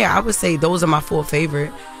I would say those are my 4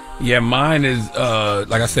 favorite. Yeah, mine is,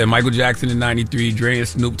 like I said, Michael Jackson in 93, Dre and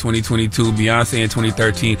Snoop 2022, Beyonce in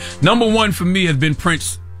 2013. Number 1 for me has been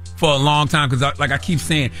Prince for a long time because, like I keep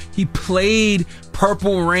saying, he played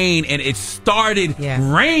Purple Rain and it started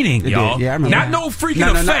raining, y'all. Yeah, I remember. Not no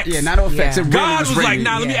freaking effects. Not no effects. Yeah. God was like,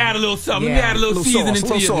 let me add a little something. Let me add a little seasoning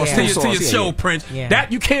to your show, Prince.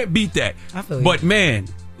 That you can't beat that. But man,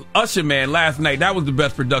 Usher, man, last night, that was the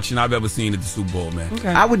best production I've ever seen at the Super Bowl, man. Okay.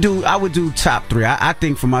 I would do top 3. I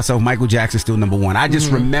think for myself, Michael Jackson's still number 1. I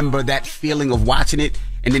just remember that feeling of watching it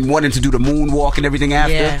and then wanting to do the moonwalk and everything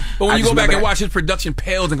after. Yeah. But when you go back and watch his production,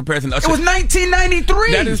 pales in comparison to Usher. It was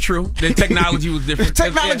 1993. That is true. The technology was different. The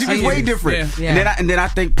technology was way different. Yeah. And then I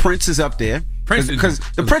think Prince is up there. Because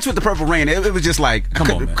the Prince with the Purple Rain, it was just like, I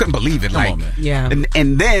couldn't believe it. Come on, man. Yeah.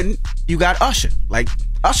 And then you got Usher. Like,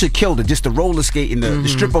 Usher killed it. Just the roller skating, the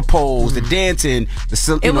stripper poles, the dancing,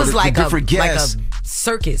 it was like different guests. Like a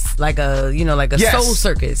circus, like a soul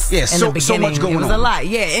circus. Yeah, so much going on. It was a lot.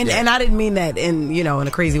 Yeah, and I didn't mean that in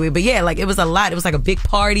a crazy way, but yeah, like it was a lot. It was like a big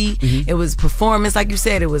party. It was performance, like you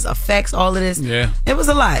said. It was effects. All of this. Yeah, it was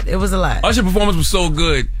a lot. Usher's performance was so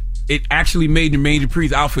good, it actually made Jermaine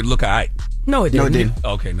Dupri's outfit look alright. No, it didn't.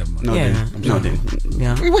 Okay, never mind. No, it didn't.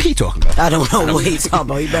 Yeah. What he talking about? I don't know what he's talking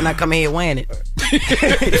about. He better not come in here wearing it.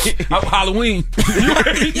 Halloween.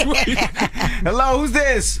 Hello, who's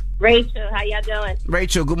this? Rachel, how y'all doing?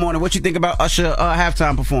 Rachel, good morning. What you think about Usher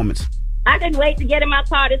halftime performance? I couldn't wait to get in my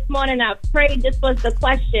car this morning. I prayed this was the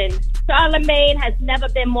question. Charlamagne has never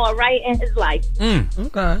been more right in his life.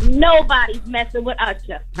 Okay. Nobody's messing with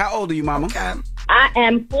Usher. How old are you, Mama? Okay. I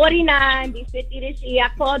am 49, be 50 this year. I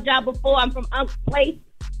called y'all before. I'm from Unc's Place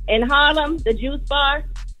in Harlem, the juice bar.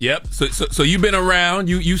 Yep. So you've been around.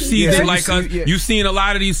 You seasoned like us. You've seen a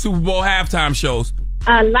lot of these Super Bowl halftime shows.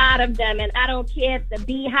 A lot of them, and I don't care if the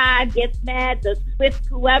Beehive gets mad, the Swift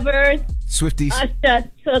whoever's. Swifties. Usher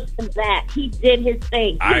took that. He did his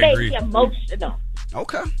thing. He made me emotional.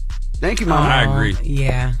 Okay. Thank you, Mama. I agree.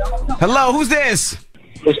 Yeah. Hello, who's this?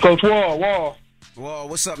 It's Coach Wall. Whoa,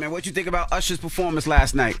 what's up, man? What you think about Usher's performance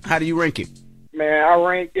last night? How do you rank it? Man, I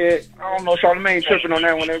rank it. I don't know. Charlamagne tripping on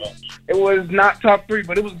that one. It was not top 3,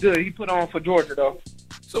 but it was good. He put on for Georgia, though.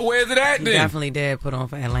 So where's it at then? He definitely did put on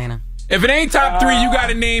for Atlanta. If it ain't top 3, you got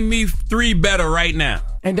to name me 3 better right now.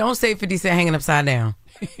 And don't say 50 Cent hanging upside down.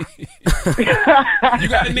 You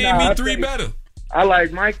got to name me 3 better. I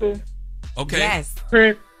like Michael. Okay. Yes.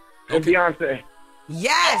 Prince and Beyonce.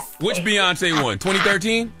 Yes. Which Beyonce one?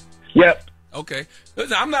 2013? Yep. Okay.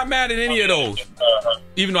 Listen, I'm not mad at any of those.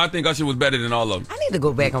 Even though I think Usher was better than all of them. I need to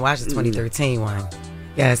go back and watch the 2013 one.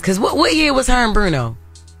 Yes, because what year was her and Bruno?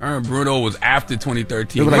 Her and Bruno was after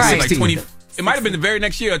 2013. It was like 16. It might have been the very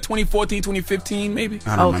next year, 2014, 2015, maybe.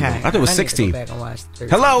 I don't remember. I thought it was 16. Need to go back and watch 13.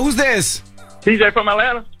 Hello, who's this? TJ from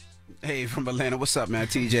Atlanta. Hey, from Atlanta. What's up, man?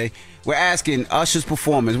 TJ. We're asking Usher's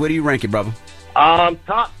performance. Where do you rank it, brother?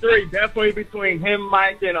 Top 3, definitely between him,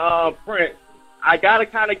 Mike, and Prince. I gotta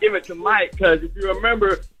kind of give it to Mike because if you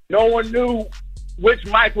remember, no one knew which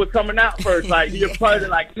Mike was coming out first. Like he played in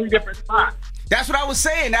like 3 different spots. That's what I was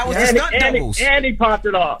saying. That was the stunt doubles. And he popped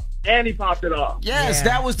it off. and he popped it off. Yes,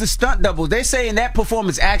 that was the stunt double. They're saying that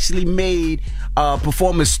performance actually made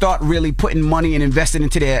performers start really putting money and investing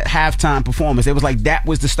into their halftime performance. It was like that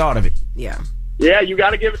was the start of it. Yeah. Yeah, you got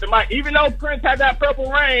to give it to Mike. Even though Prince had that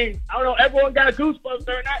Purple Rain, I don't know, everyone got goosebumps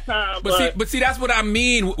during that time. But see, that's what I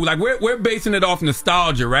mean. Like, we're basing it off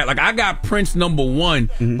nostalgia, right? Like, I got Prince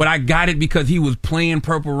 #1, but I got it because he was playing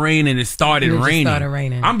Purple Rain and it started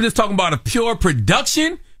raining. I'm just talking about a pure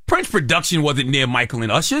production. Prince production wasn't near Michael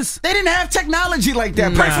and Usher's. They didn't have technology like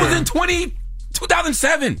that. Prince was in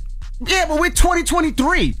 2007. Yeah, but we're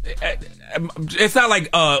 2023. It's not like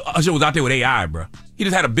Usher was out there with AI, bro. He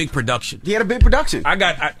just had a big production. He had a big production. I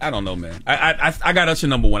don't know, man. I got Usher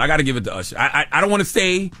 #1. I got to give it to Usher. I don't want to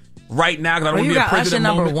say right now because I don't want to be a prisoner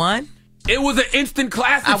of the moment. Usher #1? It was an instant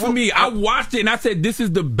classic for me. I watched it and I said, this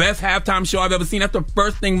is the best halftime show I've ever seen. That's the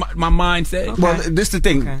first thing my mind said. Okay. Well, this is the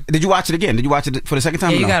thing. Okay. Did you watch it again? Did you watch it for the second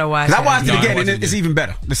time? Yeah, you got to watch it. I watched it again and it's even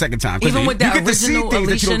better the second time. Even with that original things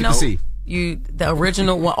that you don't get to see. The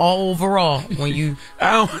original one, all overall, when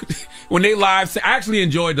they live, I actually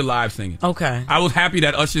enjoyed the live singing. Okay. I was happy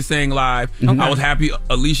that Usher sang live. I was happy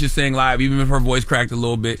Alicia sang live, even if her voice cracked a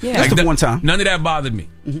little bit. Yeah. That's the one time. None of that bothered me.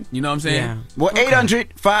 You know what I'm saying? Yeah. Well,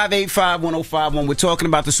 800-585-1051. We're talking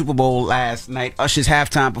about the Super Bowl last night. Usher's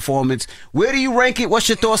halftime performance. Where do you rank it? What's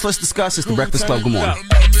your thoughts? Let's discuss. It's the Breakfast Club. Good morning.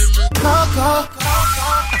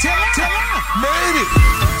 Made it.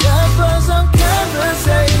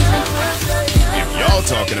 If y'all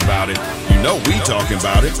talking about it, you know we talking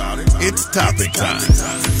about it. It's topic time.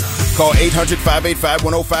 Call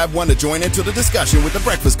 800-585-1051 to join into the discussion with the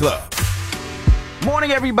Breakfast Club.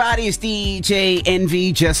 Morning, everybody. It's DJ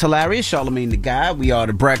NV, Just Hilarious, Charlamagne the Guy. We are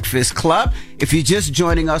the Breakfast Club. If you're just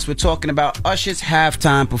joining us, we're talking about Usher's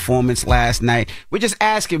halftime performance last night. We're just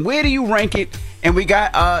asking, where do you rank it? And we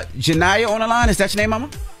got Janaya on the line. Is that your name, Mama?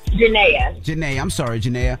 Janaea. I'm sorry,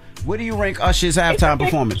 Janaya. Where do you rank Usher's halftime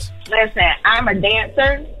performance? Listen, I'm a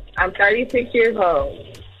dancer. I'm 36 years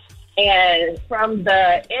old. And from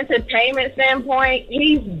the entertainment standpoint,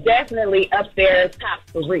 he's definitely up there top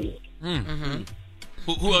 3.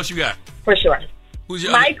 Who else you got? For sure. Who's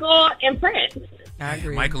your Michael and Prince. I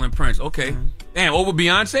agree. Michael and Prince. Okay. Damn, over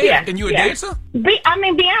Beyonce? Yeah, And you a dancer?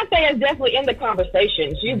 Beyonce is definitely in the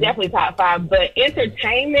conversation. She's definitely top 5. But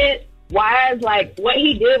entertainment-wise, like what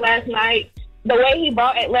he did last night, the way he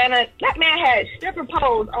brought Atlanta, that man had stripper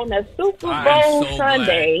pose on the Super Bowl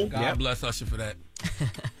Sunday. Glad. God bless Usher for that.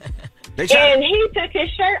 And he took his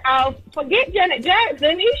shirt off. Forget Janet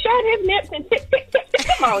Jackson. He showed his nips and tick.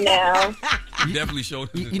 Come on now. He definitely showed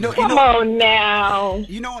his Come on now.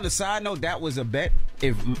 You know, on the side note, that was a bet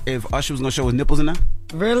if Usher was going to show his nipples or not.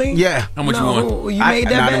 Really? Yeah. How much you won? You made that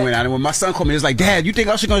bet? I didn't win. My son called me. He was like, Dad, you think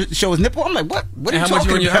Usher going to show his nipple? I'm like, what? What are you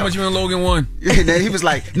talking about? How much you and Logan won? And then he was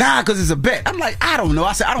like, nah, because it's a bet. I'm like, I don't know.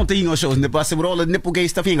 I said, I don't think he's going to show his nipple. I said, with all the nipple gay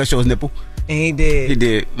stuff, he ain't going to show his nipple. And he did. He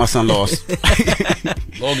did. My son lost.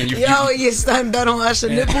 Logan, your son bet on Usher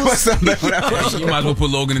nipples? My son bet on Usher. You might as well put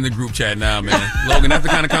Logan in the group chat now, man. Logan, that's the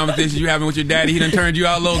kind of conversations you having with your daddy. He done turned you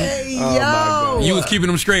out, Logan. Hey, oh, my God. You was keeping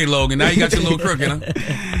him straight, Logan. Now you got your little crooked, huh?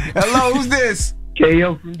 Hello, who's this?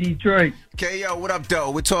 KO from Detroit. KO, what up,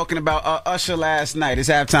 though? We're talking about Usher last night, his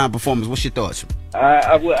halftime performance. What's your thoughts?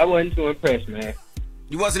 I wasn't too impressed, man.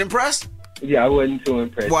 You wasn't impressed? Yeah, I wasn't too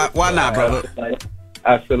impressed. Why not, brother?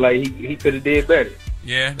 I feel like he could have did better.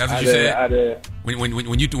 Yeah, that's what you said.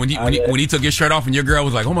 When he took his shirt off and your girl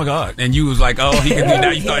was like, "Oh my God," and you was like, "Oh, he can do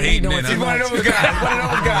that." You start hating it. He's one of those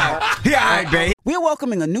guys. Yeah, all right, babe. We're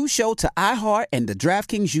welcoming a new show to iHeart and the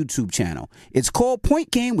DraftKings YouTube channel. It's called Point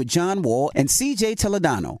Game with John Wall and CJ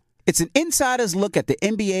Toledano. It's an insider's look at the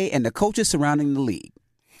NBA and the coaches surrounding the league.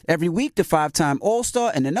 Every week, the 5-time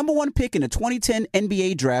All-Star and the #1 pick in the 2010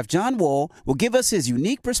 NBA Draft, John Wall, will give us his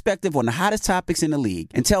unique perspective on the hottest topics in the league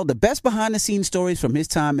and tell the best behind-the-scenes stories from his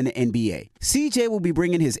time in the NBA. CJ will be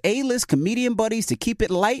bringing his A-list comedian buddies to keep it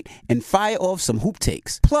light and fire off some hoop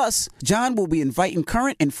takes. Plus, John will be inviting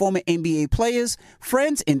current and former NBA players,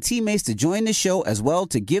 friends, and teammates to join the show as well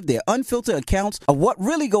to give their unfiltered accounts of what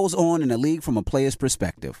really goes on in the league from a player's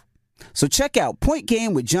perspective. So check out Point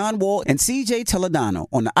Game with John Wall and CJ Toledano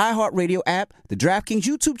on the iHeartRadio app, the DraftKings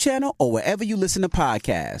YouTube channel, or wherever you listen to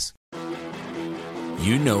podcasts.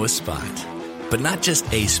 You know a spot, but not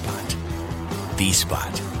just a spot, the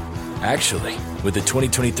spot. Actually, with the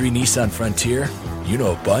 2023 Nissan Frontier, you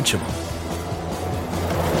know a bunch of them.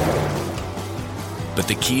 But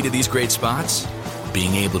the key to these great spots?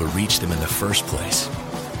 Being able to reach them in the first place.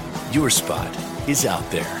 Your spot is out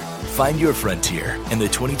there. Find your Frontier in the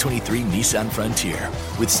 2023 Nissan Frontier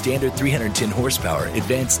with standard 310 horsepower,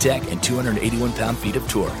 advanced tech, and 281 pound-feet of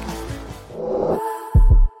torque.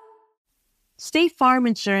 State Farm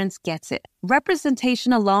Insurance gets it.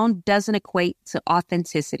 Representation alone doesn't equate to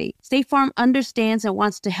authenticity. State Farm understands and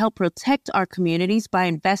wants to help protect our communities by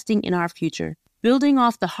investing in our future, building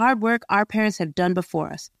off the hard work our parents have done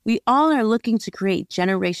before us. We all are looking to create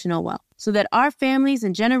generational wealth so that our families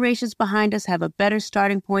and generations behind us have a better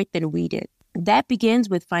starting point than we did. That begins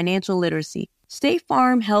with financial literacy. State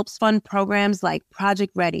Farm helps fund programs like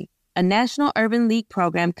Project Ready, a National Urban League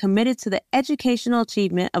program committed to the educational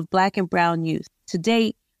achievement of Black and Brown youth. To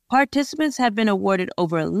date, participants have been awarded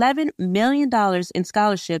over $11 million in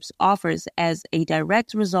scholarships offers as a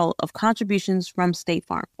direct result of contributions from State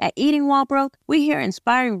Farm. At Eating While Broke, we hear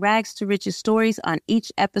inspiring rags to riches stories on each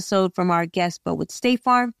episode from our guests, but with State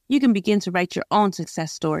Farm, you can begin to write your own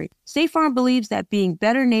success story. State Farm believes that being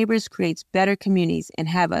better neighbors creates better communities and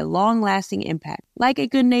have a long-lasting impact. Like a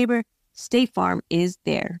good neighbor, State Farm is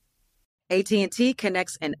there. AT&T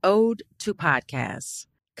connects an ode to podcasts.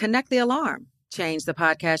 Connect the alarm. Change the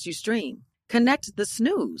podcast you stream. Connect the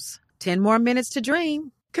snooze. 10 more minutes to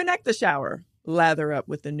dream. Connect the shower. Lather up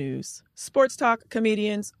with the news. Sports talk,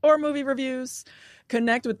 comedians, or movie reviews.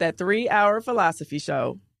 Connect with that 3-hour philosophy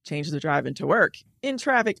show. Change the drive into work. In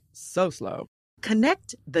traffic so slow.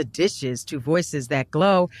 Connect the dishes to voices that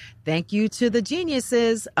glow. Thank you to the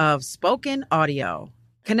geniuses of spoken audio.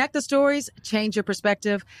 Connect the stories, change your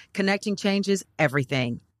perspective. Connecting changes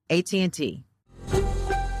everything. AT&T.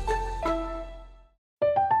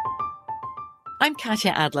 I'm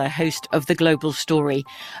Katya Adler, host of The Global Story.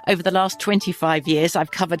 Over the last 25 years,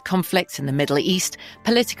 I've covered conflicts in the Middle East,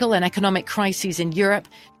 political and economic crises in Europe,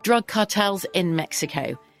 drug cartels in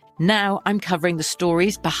Mexico. Now I'm covering the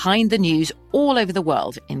stories behind the news all over the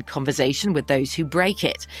world in conversation with those who break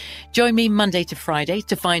it. Join me Monday to Friday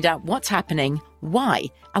to find out what's happening, why,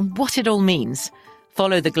 and what it all means.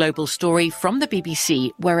 Follow The Global Story from the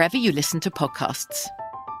BBC wherever you listen to podcasts.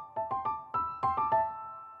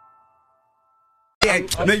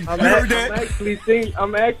 I'm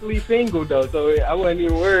actually single though, so I wasn't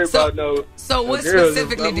even worried about no. So what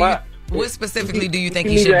specifically do you think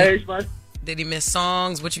he should do? Did he miss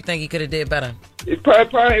songs? What you think he could have did better? It's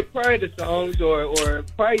probably the songs, or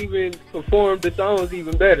probably even performed the songs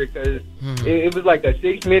even better, because it was like a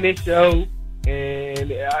 6-minute show, and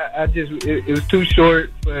it was too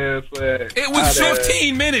short for it was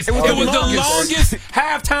 15 minutes. It was the longest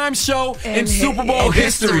halftime show in Super Bowl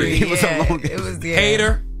history. It was the longest.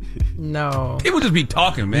 Hater. No. People just be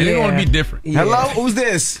talking, man. They want to be different. Hello, who's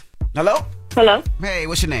this? Hello? Hello. Hey,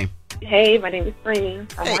 what's your name? Hey, my name is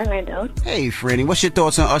Franny. I'm Orlando. Hey, Franny. What's your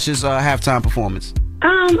thoughts on Usher's halftime performance?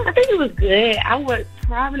 I think it was good. I would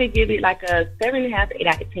probably give it like a 7.5 to 8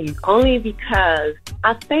 out of 10, only because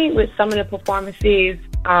I think with some of the performances,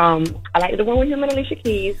 I like the one with him and Alicia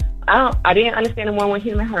Keys. I didn't understand the one with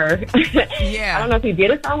him and her. Yeah. I don't know if he did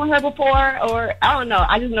a song with her before, or I don't know.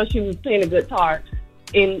 I just know she was playing a guitar.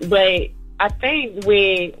 But I think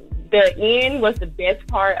with the end was the best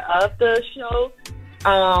part of the show.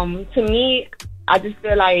 To me, I just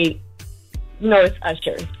feel like, it's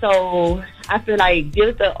Usher. So I feel like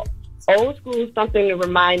give the old school something to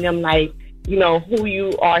remind them, like, who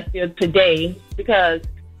you are still today, because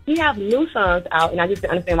he have new songs out, and I just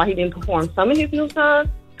didn't understand why he didn't perform some of his new songs.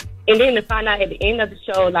 And then to find out at the end of the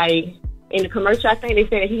show, like in the commercial, I think they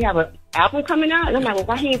said that he have an album coming out, and I'm like, well,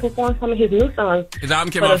 why he didn't perform some of his new songs? His album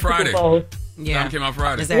came out Friday. Yeah, album came out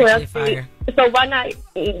Friday. It's actually fire. So why not?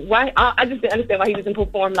 I just didn't understand why he doesn't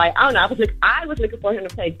perform. Like, I don't know. I was looking for him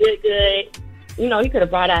to play good. He could have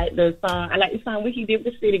brought out the song. I like the song he did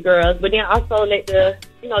with the City Girls, but then also let the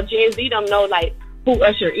Gen Z them know like who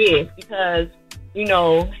Usher is, because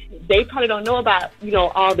they probably don't know about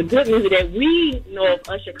all the good music that we know of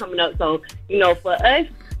Usher coming up. So for us,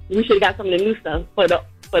 we should have got some of the new stuff.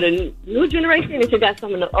 For the new generation, they should have got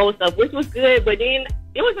some of the old stuff, which was good. But then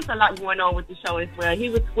it was just a lot going on with the show as well. He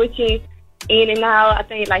was switching in and out. I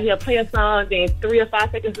think like he'll play a song, then 3 or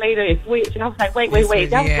 5 seconds later it switched, and I was like, wait,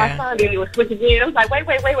 that was my song. Then he would switch again. I was like,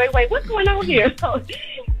 wait, what's going on here? So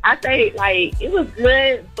I say like it was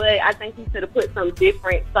good, but I think he should have put some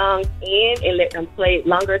different songs in and let them play it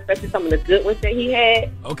longer, especially some of the good ones that he had.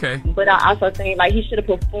 Okay. But I also think like he should have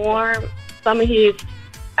performed some of his.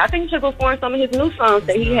 I think he should perform some of his new songs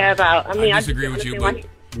that he have out. I mean, I disagree with you,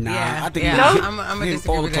 Nah, I think I'm gonna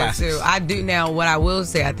disagree with that too. I do now. What I will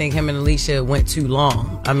say, I think him and Alicia went too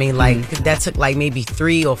long. I mean, like that took like maybe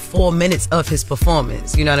 3 or 4 minutes of his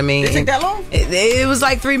performance. You know what I mean? Did it take that long? It was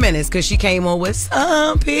like 3 minutes because she came on with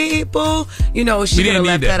some people. You know, she could have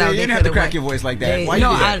left that out. You didn't have to crack your voice like that. Why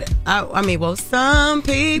no, you do that? I mean, well, some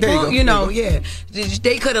people. You know, yeah,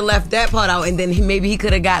 they could have left that part out, and then maybe he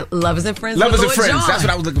could have got Lovers and Friends. Lovers and Lord Friends. John. That's what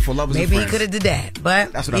I was looking for. Lovers and Friends. Maybe he could have did that,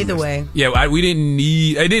 but that's what either way. Yeah, we didn't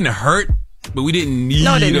need. It didn't hurt. But we didn't need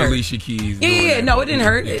Alicia Keys. Yeah, no, it didn't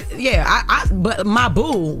hurt. But My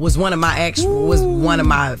Boo was one of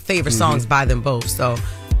my favorite songs by them both. So,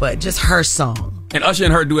 but just her song. And Usher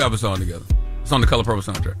and her do have a song together. It's on the Color Purple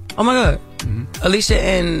soundtrack. Oh my God, Alicia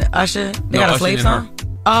and Usher, they got a slave song.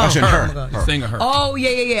 Oh, Usher and her. Singer her. Oh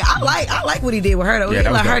yeah. I like what he did with her though.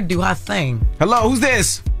 Yeah, Let her do her thing. Hello, who's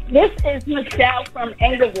this? This is Michelle from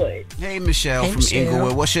Englewood. Hey, Michelle from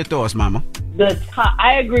Englewood. What's your thoughts, Mama?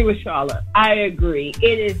 I agree with Charlotte. I agree.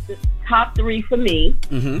 It is the top 3 for me.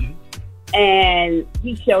 Mm-hmm. And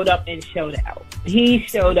he showed up and showed out.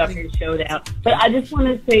 But I just want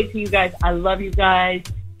to say to you guys, I love you guys.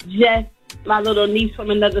 Jess, my little niece from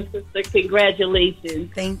another sister,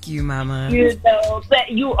 congratulations. Thank you, Mama. You know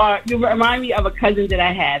that you remind me of a cousin that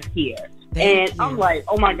I have here. I'm like,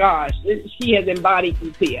 oh my gosh, she has embodied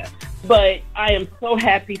Lucia. But I am so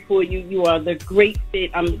happy for you. You are the great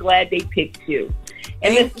fit. I'm glad they picked you.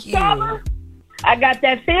 And Mr. Sala, I got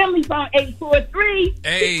that family from 843.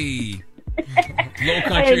 Hey, low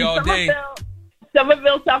country all day.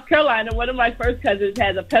 Somerville, South Carolina. One of my first cousins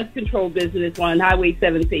has a pest control business on Highway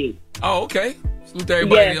 17. Oh, okay. Salute to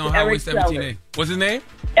everybody on Highway 17A. What's his name?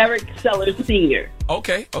 Eric Sellers Sr.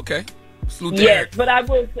 Okay. Salute to yes, Eric. but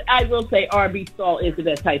I will say R.B. Stall is the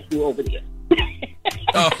best high school over there.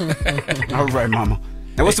 All right, Mama.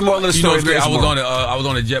 And what's the moral of the story? I was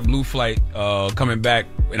on a JetBlue flight coming back,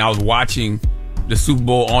 and I was watching the Super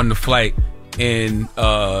Bowl on the flight, and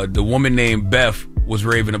the woman named Beth was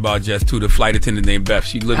raving about Jess too. The flight attendant named Beth.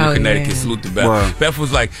 She lived in Connecticut. Yeah. Salute to Beth. Wow. Beth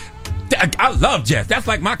was like, I love Jess. That's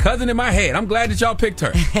like my cousin in my head. I'm glad that y'all picked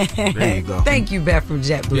her. There you go. Thank you, Beth from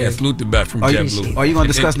JetBlue. Yeah, salute to Beth from JetBlue. Are you going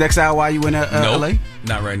to discuss next hour while you in LA?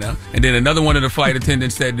 Not right now. And then another one of the flight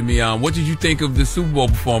attendants said to me, what did you think of the Super Bowl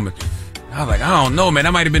performance? I was like, I don't know, man.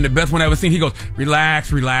 That might have been the best one I've ever seen. He goes,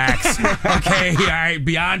 relax. Okay, all right.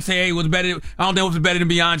 Beyonce was better. I don't think it was better than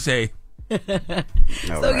Beyonce.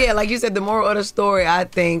 Yeah, like you said, the moral of the story, I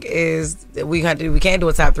think, is that we can't do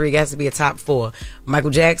a top 3. It has to be a top 4.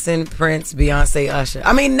 Michael Jackson, Prince, Beyonce, Usher.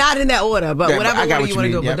 I mean, not in that order, but whatever order you want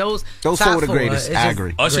to do. Yep. But those 4 are the greatest. I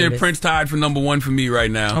agree. Usher and Prince tied for number 1 for me right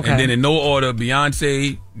now. Okay. And then in no order,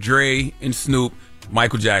 Beyonce, Dre, and Snoop,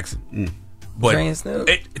 Michael Jackson. But Dre and Snoop?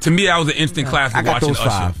 To me, that was an instant classic. I got watching those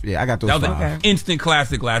 5. Usher. Yeah, I got those 5. That was an instant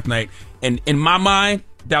classic last night. And in my mind,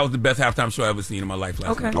 that was the best halftime show I've ever seen in my life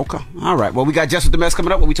last night. Okay. All right. Well, we got Jess with the Mess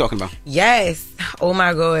coming up. What are we talking about? Yes. Oh,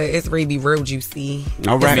 my God. It's really real juicy.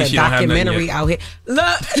 All right. It's a documentary out here.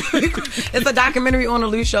 Look. It's a documentary on the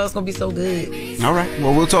Lou Show. It's going to be so good. All right.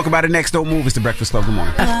 Well, we'll talk about it next. Don't move. It's the Breakfast Club. Good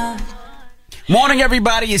morning. Morning,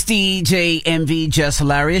 everybody. It's DJ MV, Jess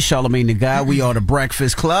Hilarious, Charlamagne the Guy. We are the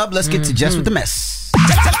Breakfast Club. Let's get to Jess with the Mess.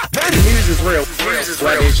 News is real.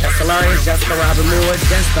 Whether it's Jess Hilarious, Jessica Robin Moore,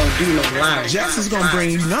 Jess don't do no lying. Jess is going to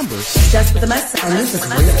bring you numbers. Jess with the Mess on News is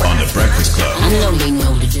real. On the Breakfast Club. I know they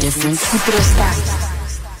know the difference. Keep it a stop.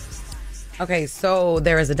 Okay, so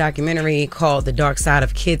there is a documentary called The Dark Side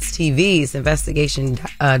of Kids TV's Investigation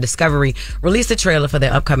Discovery released a trailer for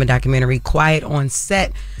their upcoming documentary, Quiet on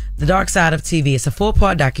Set. The Dark Side of TV. It's a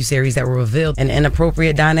 4-part docuseries that will reveal an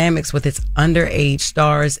inappropriate dynamics with its underage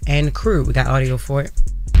stars and crew. We got audio for it.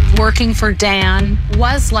 Working for Dan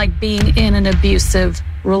was like being in an abusive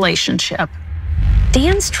relationship.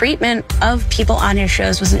 Dan's treatment of people on his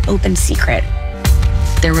shows was an open secret.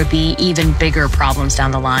 There would be even bigger problems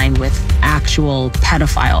down the line with actual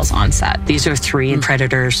pedophiles on set. These are 3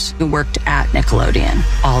 predators who worked at Nickelodeon,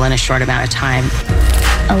 all in a short amount of time.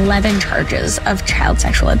 11 charges of child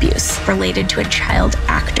sexual abuse related to a child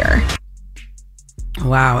actor.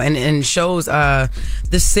 Wow, and shows,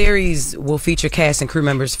 this series will feature cast and crew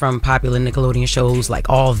members from popular Nickelodeon shows like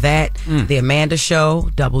All That, The Amanda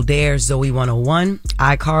Show, Double Dare, Zoe 101,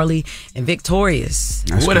 iCarly, and Victorious.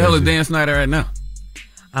 Where the hell is Dan Snyder at now?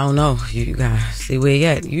 I don't know. You gotta see where he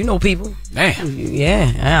at. You know people. Damn.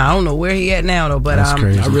 Yeah. I don't know where he at now though. But I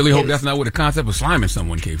really hope that's not where the concept of sliming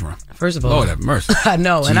someone came from. First of all, Lord have mercy. I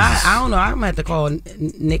know, Jesus. and I don't know. I'm gonna have to call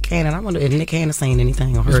Nick Cannon. I wonder if Nick Cannon saying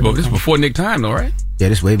anything or heard. This before Nick time though, right? Yeah,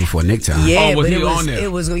 this way before Nick time. Yeah, was he on there?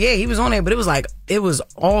 It was. Yeah, he was on there, but it was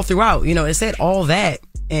all throughout. You know, it said All That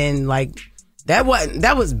and like That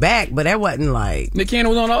was back, but that wasn't like Nick Cannon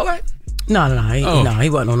was on all that. No, he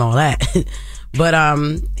wasn't on all that. But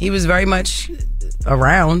he was very much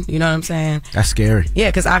around. You know what I'm saying? That's scary. Yeah,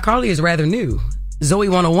 because iCarly is rather new. Zoe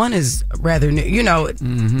 101 is rather new. You know,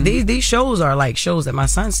 these shows are like shows that my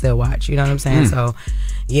son still watch. You know what I'm saying? So,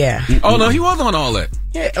 yeah. Oh no, he was on all that.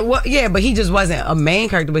 Yeah, well, yeah, but he just wasn't a main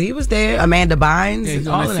character. But he was there. Amanda Bynes. Yeah, he's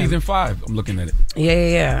all on of season them. 5. I'm looking at it.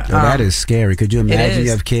 Yeah. Yo, that is scary. Could you imagine is. you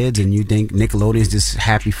have kids and you think Nickelodeon's this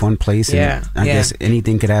happy, fun place? And Yeah, I yeah. guess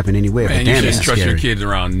anything could happen anywhere. Man, but you damn, shouldn't that's trust scary. your kids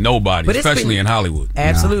around nobody, But it's especially been- in Hollywood.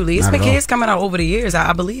 Absolutely. It's not been at all. kids coming out over the years.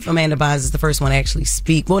 I believe Amanda Bynes is the first one to actually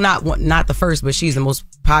speak. Well, not the first, but she's the most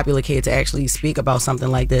popular kid to actually speak about something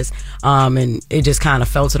like this. And it just kind of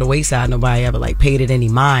fell to the wayside. Nobody ever like paid it any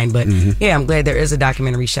mind. But yeah, I'm glad there is a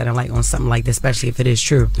documentary shedding light on something like this, especially if it is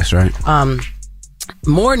true. That's right.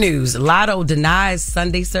 More news. Lotto denies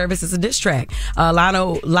Sunday service as a diss track.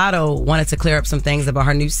 Lotto wanted to clear up some things about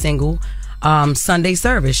her new single, Sunday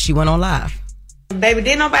Service. She went on live. Baby,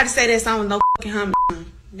 didn't nobody say that song was no fucking hum.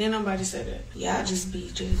 Didn't nobody say that. Y'all just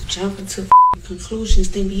jumping to conclusions,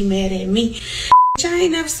 then be mad at me. I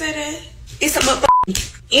ain't never said that. It's a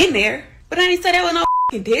motherfucking in there, but I ain't say that was no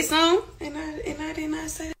fucking diss song. And I did not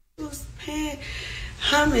say that it was paying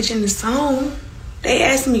homage in the song. They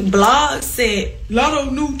asked me, blog said,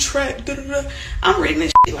 Lotto new track, da-da-da. I'm reading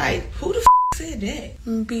this shit like, who the said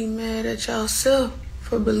that? Be mad at yourself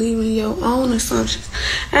for believing your own assumptions.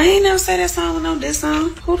 I ain't never say that song was no diss song.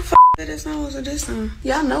 Who the said that song was a diss song?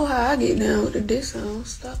 Y'all know how I get down with the diss song.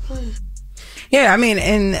 Stop playing. Yeah, I mean,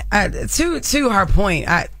 and to her point,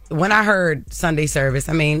 when I heard Sunday Service,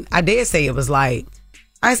 I mean, I did say it was like,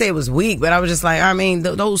 I say it was weak, but I was just like, I mean,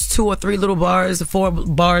 those 2 or 3 little bars, 4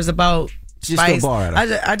 bars about Just Spice, a bar at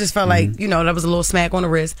her. I just felt like, you know, that was a little smack on the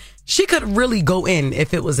wrist. She could really go in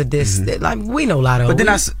if it was a diss. Like, we know Lotto. But then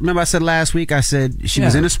remember I said last week, I said she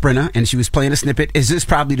was in a Sprinter and she was playing a snippet. Is this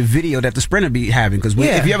probably the video that the Sprinter be having? Because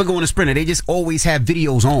if you ever go in a Sprinter, they just always have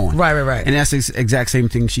videos on. Right. And that's the exact same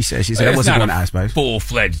thing she said. She said that wasn't going to Ice Spice.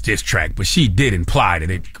 Full-fledged diss track, but she did imply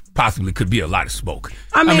that it possibly could be a lot of smoke.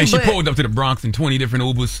 I mean, she pulled up to the Bronx in 20 different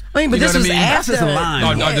Ubers. I mean, but this was after. That's just a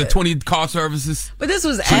line. The 20 car services. But this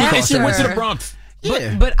was after. She went to the Bronx.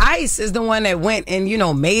 But Ice is the one that went and, you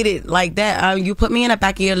know, made it like that. You put me in the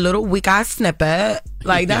back of your little weak eye snippet.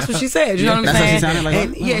 Like, that's what she said. You know what I'm saying? How she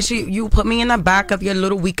sounded, and, you put me in the back of your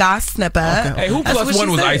little weak eye snippet. Hey, who plus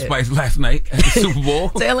one was Ice Spice last night at the Super Bowl?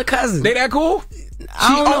 Taylor Cousin. They that cool?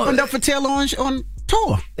 She opened up for Taylor on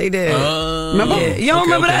tour. They did. Remember? Yeah. You don't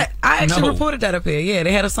remember that? I actually reported that up here. Yeah,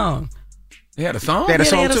 they had a song. They had a song? They had a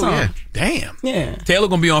song too, yeah. Damn. Yeah. Taylor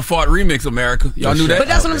gonna be on Fart Remix America. Y'all knew that? But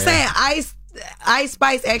that's what I'm saying. Ice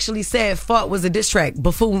Spice actually said Fart was a diss track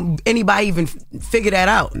before anybody even figured that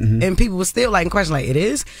out. And people were still like in question, like, it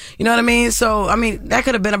is? You know what I mean? So, I mean, that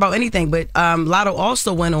could have been about anything. But Lotto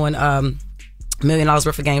also went on $1 million worth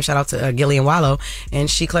of game. Shout out to Gillian Wallow. And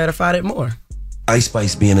she clarified it more. Ice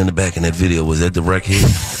Spice being in the back in that video, was that the wreck here?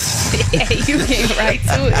 Yeah, you came right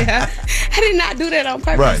to it. Huh? I did not do that on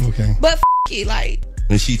purpose. Right. Okay. But it, like.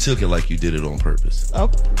 And she took it like you did it on purpose.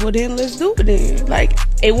 Oh, well then let's do it then. Like,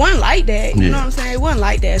 it wasn't like that. You know what I'm saying? It wasn't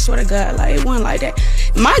like that. I swear to God, like, it wasn't like that.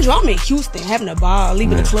 Mind you, I'm in Houston having a ball,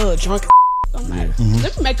 leaving the club drunk. I'm like,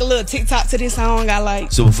 let me make a little TikTok to this song I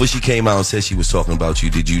like. So before she came out and said she was talking about you,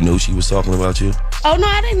 did you know she was talking about you? Oh no,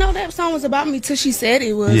 I didn't know that song was about me till she said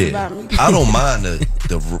it was about me. I don't mind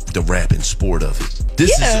the rap and sport of it.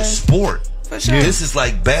 This is a sport. For sure. This is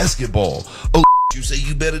like basketball. Oh, you say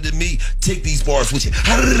you better than me? Take these bars with you.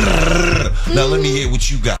 Now let me hear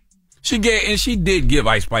what you got. She did give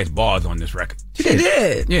Ice Spice bars on this record. She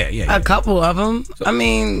did. Yeah. A couple of them. I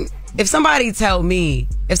mean, if somebody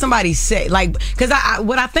say, like, because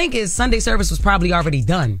what I think is Sunday Service was probably already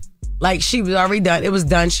done. Like, she was already done. It was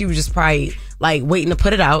done. She was just probably, like, waiting to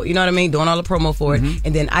put it out. You know what I mean? Doing all the promo for it.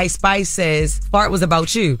 And then Ice Spice says, Fart was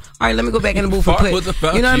about you. All right, let me go back in the booth and put,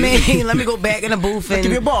 you know what I mean? Let me go back in the booth and,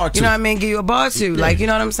 give you a bar, too. You know what I mean? Give you a bar, too. Like, you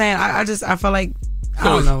know what I'm saying? I feel like, I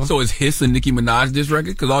don't know. So is Hiss and Nicki Minaj this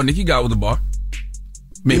record? Because all Nicki got was a bar.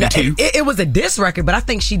 Maybe two. It was a diss record, but I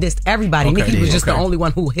think she dissed everybody. Okay, Nicki was just the only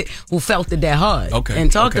one who felt it that hard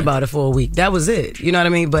and talked about it for a week. That was it. You know what I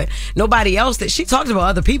mean? But nobody else she talked about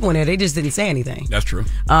other people in there. They just didn't say anything. That's true.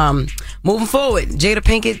 Moving forward, Jada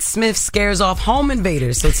Pinkett Smith scares off home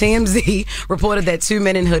invaders. So TMZ reported that 2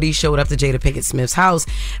 men in hoodies showed up to Jada Pinkett Smith's house.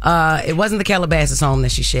 It wasn't the Calabasas home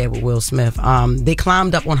that she shared with Will Smith. They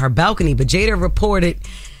climbed up on her balcony, but Jada reported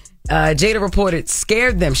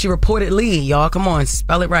scared them. She reportedly, y'all, come on,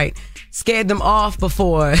 spell it right, scared them off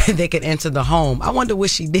before they could enter the home. I wonder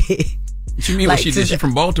what she did. What you mean? Like, she's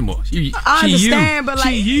from Baltimore. I understand, but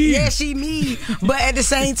like, she me. But at the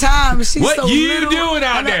same time, she's what so you little. doing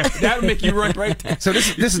out there? That'll make you run right there. So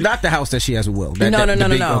this is not the house that she has with Will.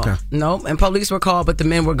 No. Okay. No, and police were called, but the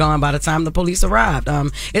men were gone by the time the police arrived.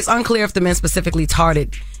 It's unclear if the men specifically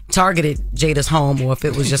targeted Jada's home or if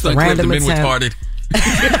it was just a random attempt. The men were targeted.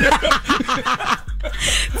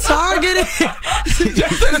 Targeted.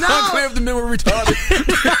 It's unclear if the men were retarded.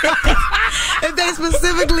 If they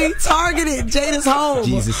specifically targeted Jada's home,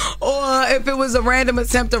 or if it was a random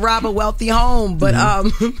attempt to rob a wealthy home. But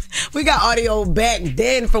we got audio back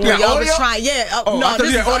then from when y'all was trying. Yeah, no,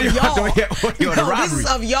 this is of y'all. No, this is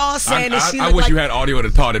of y'all saying that she. I wish you had audio of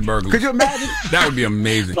the targeted burglar. Could you imagine? That would be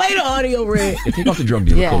amazing. Play the audio, Red. Yeah, take off the drug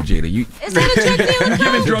dealer code, Jada. Is that a drug dealer code?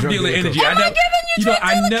 Giving drug dealer energy. Am I giving you drug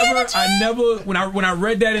dealer energy? I never. When I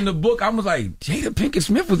read that in the book, I was like, Jada Pinkett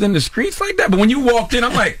Smith was in the streets like that. But when you walked in,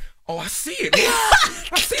 I'm like, oh, I see it.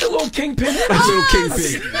 I see the little kingpin. I'm sorry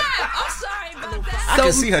about that. I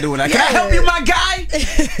can see her doing that. Can I help you, my guy?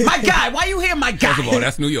 My guy, why you here, my guy? First of all,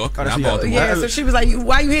 that's New York, not Baltimore. Yeah, so she was like,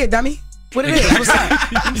 why you here, dummy? What it is? What's up?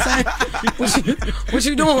 You know what I'm saying? What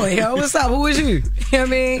you doing, yo? What's up? Who is you? You know what I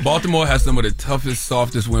mean? Baltimore has some of the toughest,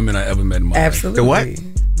 softest women I ever met in my life. Absolutely. The what?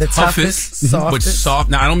 The toughest, softest. But soft.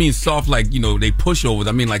 Now, I don't mean soft like, they pushovers.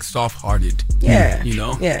 I mean like soft-hearted. Yeah.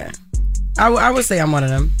 Yeah. I would say I'm one of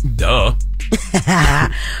them. Duh.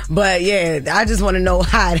 But yeah, I just want to know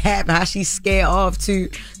how it happened, how she scared off two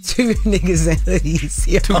niggas in hoodies.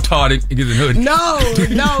 Yo. Two retarded niggas in hoodies.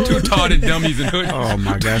 No. Two retarded dummies in hoodies. Oh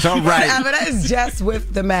my gosh. All right. But that's just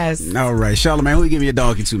with the mask. All right. Charlamagne, who you give me a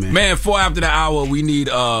donkey to, man? Man, 4 after the hour, we need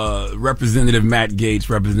Representative Matt Gaetz,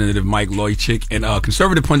 Representative Mike Loychick, and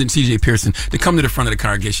conservative pundit CJ Pearson to come to the front of the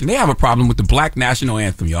congregation. They have a problem with the Black National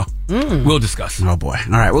Anthem, y'all. We'll discuss. Oh boy.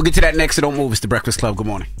 All right. We'll get to that next, so don't move. It's the Breakfast Club. Good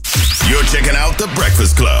morning. You're checking out The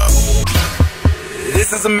Breakfast Club.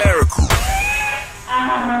 This is a miracle.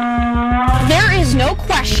 There is no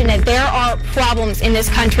question that there are problems in this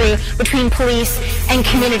country between police and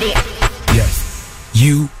community. Yes,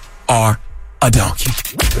 you are a donkey.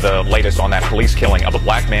 The latest on that police killing of a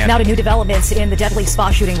black man. Now to new developments in the deadly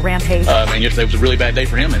spa shooting rampage. And yesterday was a really bad day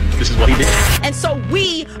for him, and this is what he did. And so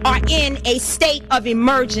we are in a state of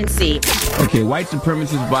emergency. Okay, white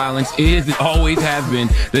supremacist violence is and always has been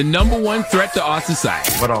the number one threat to our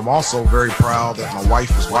society. But I'm also very proud that my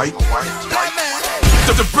wife is white.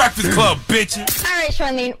 The Breakfast Club, bitches. All right,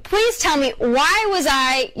 Charlene, please tell me, why was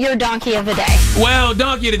I your donkey of the day? Well,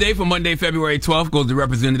 donkey of the day for Monday, February 12th goes to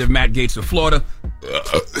Representative Matt Gaetz of Florida.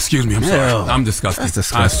 Excuse me, I'm sorry. I'm disgusted. That's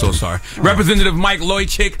disgusting. I'm so sorry. Representative Mike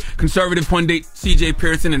Loychick, conservative pundit CJ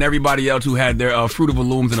Pearson, and everybody else who had their Fruit of the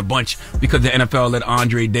Looms in a bunch because the NFL let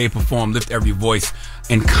Andre Day perform Lift Every Voice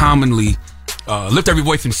and commonly Lift Every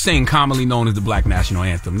Voice and Sing, commonly known as the Black National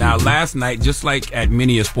Anthem. Now, last night, just like at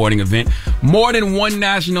many a sporting event, more than one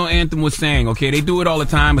national anthem was sang, okay? They do it all the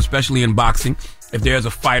time, especially in boxing. If there's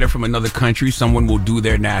a fighter from another country, someone will do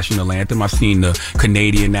their national anthem. I've seen the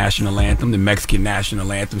Canadian national anthem, the Mexican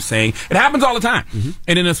national anthem saying. It happens all the time.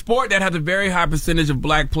 And in a sport that has a very high percentage of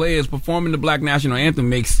black players, performing the Black National Anthem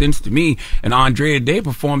makes sense to me. And Andrea Day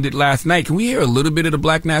performed it last night. Can we hear a little bit of the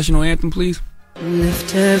Black National Anthem, please?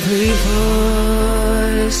 Lift every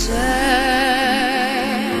voice and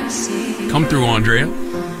sing. Come through, Andrea.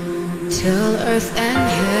 Till earth and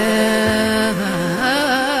heaven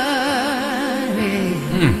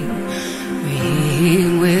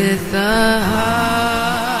ring with the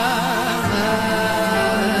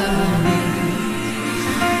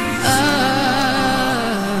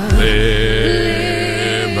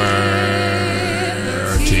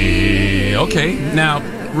liberty. Okay, now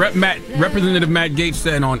Representative Matt Gaetz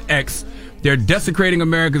said on X, they're desecrating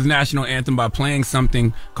America's national anthem by playing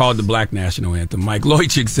something called the Black National Anthem. Mike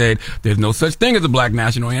Loychick said, there's no such thing as a Black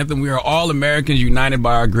National Anthem. We are all Americans united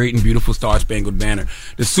by our great and beautiful Star-Spangled Banner.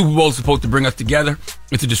 The Super Bowl is supposed to bring us together.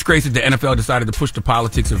 It's a disgrace that the NFL decided to push the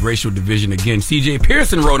politics of racial division again. CJ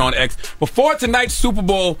Pearson wrote on X, before tonight's Super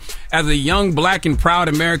Bowl, as a young, black, and proud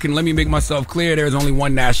American, let me make myself clear, there is only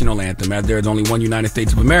one national anthem, as there is only one United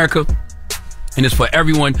States of America. And it's for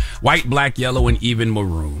everyone, white, black, yellow, and even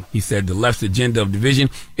maroon. He said the left's agenda of division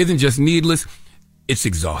isn't just needless, it's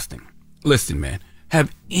exhausting. Listen, man,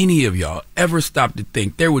 have any of y'all ever stopped to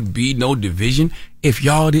think there would be no division if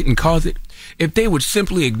y'all didn't cause it? If they would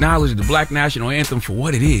simply acknowledge the Black National Anthem for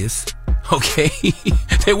what it is, okay,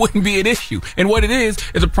 there wouldn't be an issue. And what it is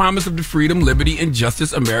a promise of the freedom, liberty, and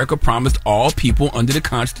justice America promised all people under the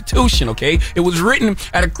Constitution, okay? It was written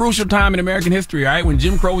at a crucial time in American history, all right, when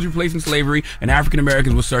Jim Crow was replacing slavery and African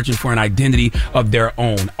Americans were searching for an identity of their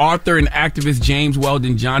own. Author and activist James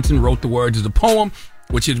Weldon Johnson wrote the words as a poem,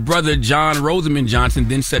 which his brother John Rosamond Johnson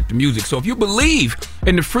then set the music. So if you believe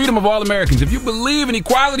in the freedom of all Americans, if you believe in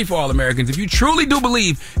equality for all Americans, if you truly do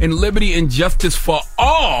believe in liberty and justice for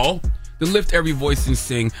all, then Lift Every Voice and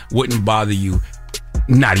Sing wouldn't bother you.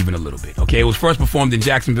 Not even a little bit, okay? It was first performed in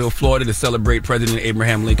Jacksonville, Florida to celebrate President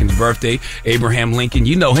Abraham Lincoln's birthday. Abraham Lincoln,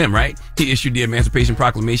 you know him, right? He issued the Emancipation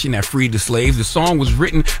Proclamation that freed the slaves. The song was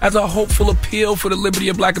written as a hopeful appeal for the liberty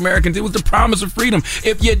of black Americans. It was the promise of freedom.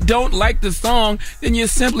 If you don't like the song, then you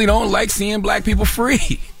simply don't like seeing black people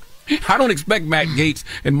free. I don't expect Matt Gaetz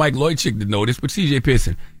and Mike Loychick to know this, but CJ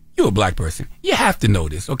Pearson, you're a black person. You have to know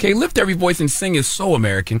this, okay? Lift Every Voice and Sing is so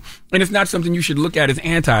American, and it's not something you should look at as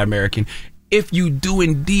anti-American. If you do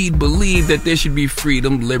indeed believe that there should be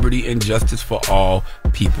freedom, liberty, and justice for all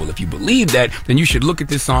people. If you believe that, then you should look at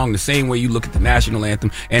this song the same way you look at the national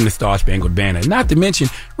anthem and the Star-Spangled Banner. Not to mention,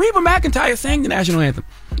 Reba McEntire sang the national anthem.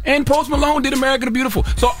 And Post Malone did America the Beautiful.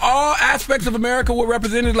 So all aspects of America were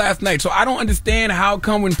represented last night. So I don't understand how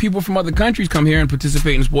come when people from other countries come here and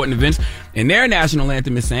participate in sporting events and their national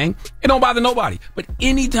anthem is sang, it don't bother nobody. But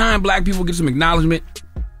anytime black people get some acknowledgement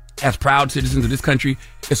as proud citizens of this country,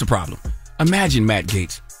 it's a problem. Imagine Matt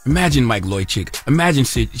Gaetz. Imagine Mike Loychick. Imagine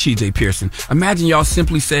CJ Pearson. Imagine y'all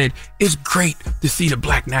simply said, it's great to see the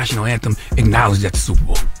black national anthem acknowledged at the Super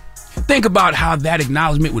Bowl. Think about how that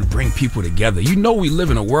acknowledgement would bring people together. You know we live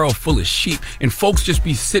in a world full of sheep, and folks just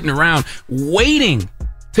be sitting around waiting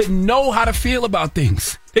to know how to feel about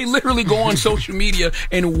things. They literally go on social media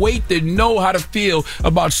and wait to know how to feel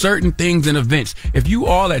about certain things and events. If you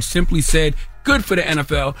all had simply said, good for the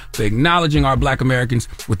NFL for acknowledging our black Americans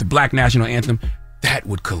with the black national anthem, that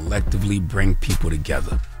would collectively bring people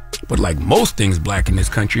together. But like most things black in this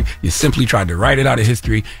country, you simply tried to write it out of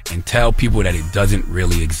history and tell people that it doesn't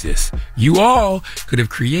really exist. You all could have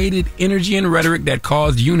created energy and rhetoric that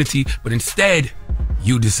caused unity, but instead,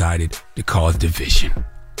 you decided to cause division.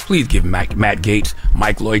 Please give Matt Gaetz,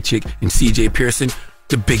 Mike Loychick, and CJ Pearson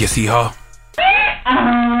the biggest hee-haw.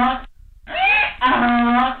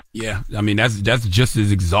 Yeah, I mean, that's just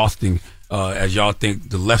as exhausting as y'all think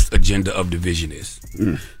the left's agenda of division is,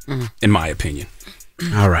 in my opinion.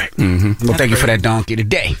 All right. Well, thank you for that donkey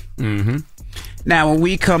today. Now, when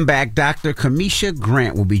we come back, Dr. Camesha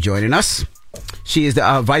Grant will be joining us. She is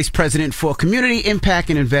the Vice President for Community Impact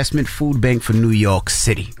and Investment Food Bank for New York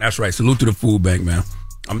City. That's right. Salute to the food bank, man.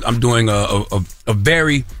 I'm doing a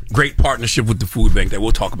very great partnership with the food bank that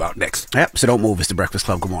we'll talk about next. Yep, so don't move. It's The Breakfast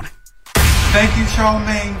Club. Good morning. Thank you,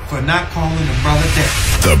 Charlamagne, for not calling the brother dead.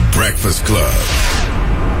 The Breakfast Club.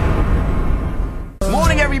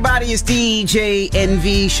 Morning, everybody. It's DJ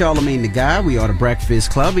NV, Charlamagne the Guy. We are The Breakfast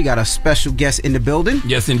Club. We got a special guest in the building.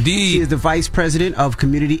 Yes, indeed. She is the Vice President of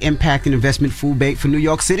Community Impact and Investment Food Bank for New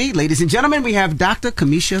York City. Ladies and gentlemen, we have Dr.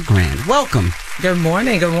 Camesha Grant. Welcome. Good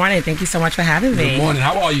morning. Good morning. Thank you so much for having me. Good morning.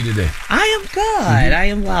 How are you today? I am good. I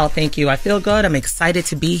am well. Thank you. I feel good. I'm excited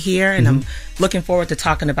to be here, and I'm looking forward to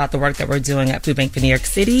talking about the work that we're doing at Food Bank for New York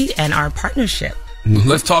City and our partnership.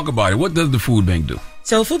 Let's talk about it. What does the food bank do?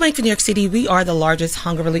 So Food Bank for New York City, we are the largest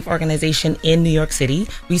hunger relief organization in New York City.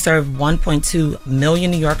 We serve 1.2 million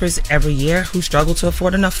New Yorkers every year who struggle to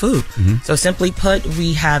afford enough food. So simply put,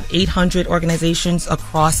 we have 800 organizations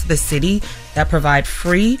across the city that provide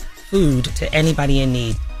free food to anybody in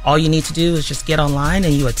need. All you need to do is just get online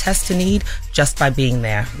and you attest to need just by being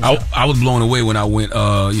there. I was blown away when I went,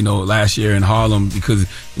 last year in Harlem because,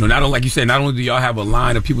 not only, like you said, not only do y'all have a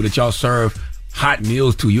line of people that y'all serve hot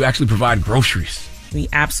meals to, you actually provide groceries. We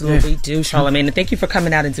absolutely do, Charlamagne. And thank you for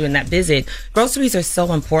coming out and doing that visit. Groceries are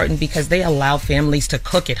so important because they allow families to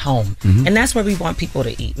cook at home. And that's where we want people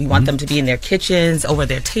to eat. We want them to be in their kitchens, over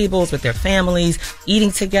their tables with their families,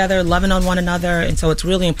 eating together, loving on one another. And so it's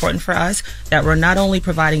really important for us that we're not only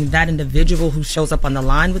providing that individual who shows up on the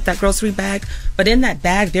line with that grocery bag, but in that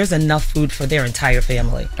bag, there's enough food for their entire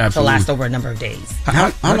family to last over a number of days.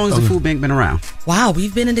 How long has the food bank been around? Wow,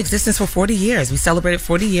 we've been in existence for 40 years. We celebrated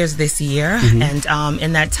 40 years this year. And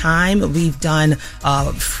in that time, we've done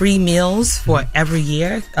free meals for every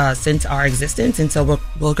year since our existence. And so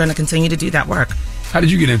we're going to continue to do that work. How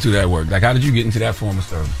did you get into that work? Like, how did you get into that form of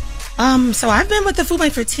service? So I've been with the food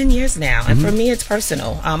bank for 10 years now, and for me, it's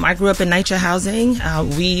personal. I grew up in NYC housing.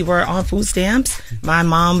 We were on food stamps. My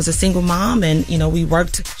mom was a single mom, and she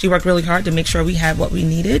worked really hard to make sure we had what we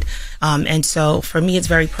needed. And so for me, it's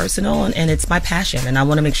very personal and it's my passion. And I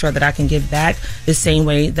want to make sure that I can give back the same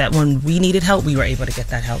way that when we needed help, we were able to get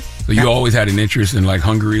that help. So you always had an interest in like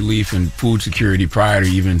hunger relief and food security prior to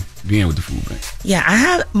even being with the food bank?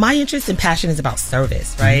 Yeah, my interest and passion is about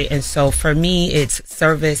service, right? And so for me, it's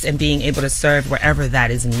service and being able to serve wherever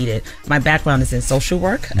that is needed. My background is in social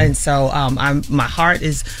work. And so my heart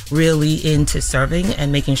is really into serving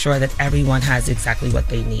and making sure that everyone has exactly what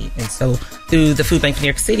they need. And so through the Food Bank of New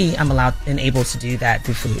York City, I'm allowed and able to do that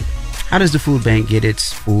through food. How does the food bank get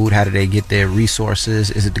its food? How do they get their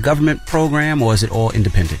resources? Is it the government program or is it all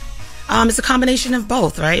independent? It's a combination of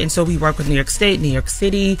both, right? And so we work with New York State, New York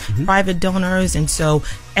City, private donors. And so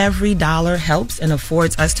every dollar helps and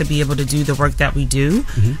affords us to be able to do the work that we do.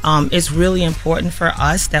 It's really important for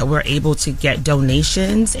us that we're able to get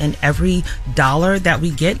donations, and every dollar that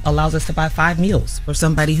we get allows us to buy 5 meals for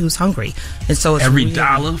somebody who's hungry. And so it's every really,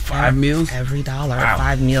 dollar, 5 meals? Every dollar,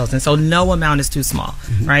 5 meals. And so no amount is too small,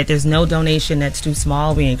 right? There's no donation that's too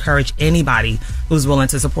small. We encourage anybody who's willing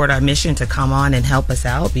to support our mission to come on and help us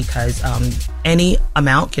out, because any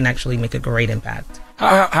amount can actually make a great impact.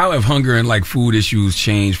 How have hunger and like food issues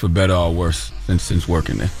changed for better or worse since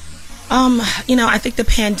working there? I think the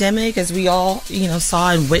pandemic, as we all, saw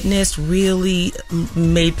and witnessed, really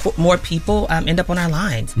made more people end up on our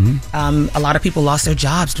lines. A lot of people lost their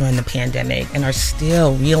jobs during the pandemic and are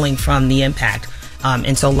still reeling from the impact.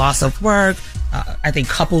 And so loss of work, I think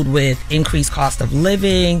coupled with increased cost of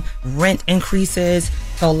living, rent increases.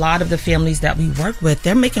 So a lot of the families that we work with,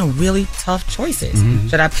 they're making really tough choices.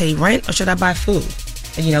 Should I pay rent or should I buy food?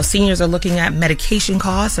 And, seniors are looking at medication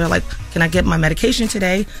costs. They're like, can I get my medication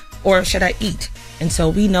today or should I eat? And so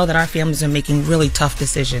we know that our families are making really tough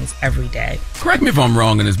decisions every day. Correct me if I'm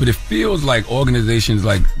wrong in this, but it feels like organizations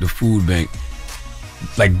like the food bank,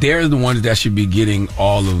 like they're the ones that should be getting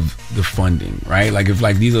all of the funding, right? Like if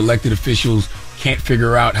like these elected officials can't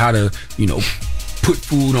figure out how to, put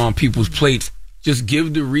food on people's plates, just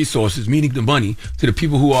give the resources, meaning the money, to the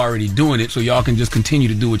people who are already doing it so y'all can just continue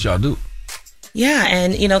to do what y'all do. Yeah,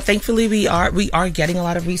 and thankfully we are getting a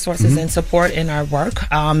lot of resources and support in our work.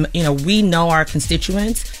 We know our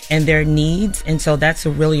constituents and their needs, and so that's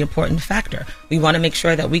a really important factor. We want to make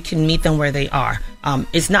sure that we can meet them where they are.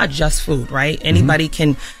 It's not just food, right? Anybody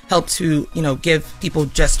can help to, give people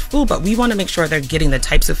just food, but we want to make sure they're getting the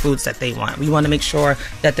types of foods that they want. We want to make sure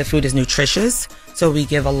that the food is nutritious. So we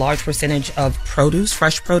give a large percentage of produce,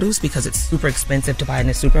 fresh produce, because it's super expensive to buy in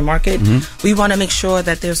the supermarket. We want to make sure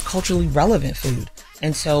that there's culturally relevant food.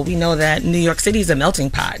 And so we know that New York City is a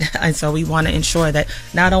melting pot. And so we want to ensure that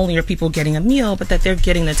not only are people getting a meal, but that they're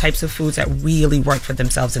getting the types of foods that really work for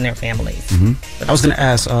themselves and their families. I was going to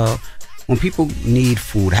ask, when people need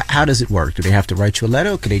food, how does it work? Do they have to write you a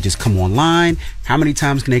letter? Or can they just come online? How many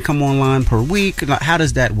times can they come online per week? How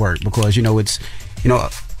does that work? Because, it's,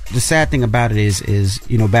 the sad thing about it is,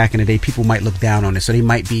 back in the day, people might look down on it. So they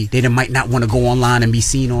might not want to go online and be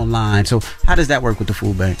seen online. So how does that work with the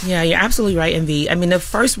food bank? Yeah, you're absolutely right, MV. I mean, the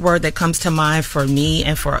first word that comes to mind for me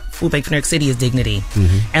and for Food Bank of New York City is dignity.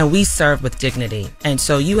 And we serve with dignity. And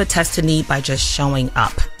so you attest to need by just showing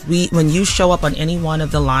up. When you show up on any one of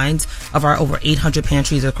the lines of our over 800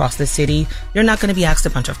 pantries across the city, you're not going to be asked a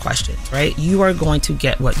bunch of questions, right? You are going to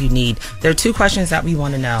get what you need. There are 2 questions that we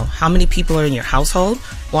want to know. How many people are in your household?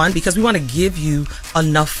 One, because we want to give you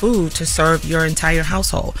enough food to serve your entire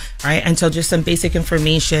household, right? And so just some basic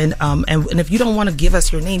information. And if you don't want to give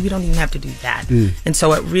us your name, you don't even have to do that. And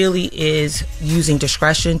so it really is using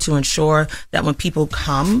discretion to ensure that when people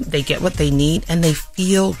come, they get what they need and they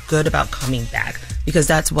feel good about coming back, because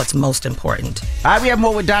that's what's most important. All right, we have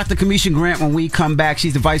more with Dr. Camesha Grant when we come back.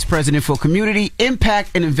 She's the Vice President for Community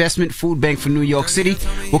Impact and Investment Food Bank for New York City.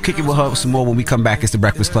 We'll kick it with her some more when we come back. It's The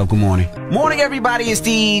Breakfast Club. Good morning. Morning, everybody. It's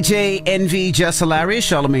DJ NV, Just Hilarious,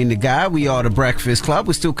 Charlamagne the Guy. We are The Breakfast Club.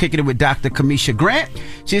 We're still kicking it with Dr. Camesha Grant.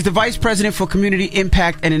 She is the Vice President for Community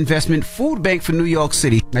Impact and Investment Food Bank for New York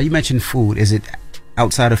City. Now, you mentioned food. Is it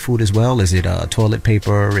outside of food as well? Is it toilet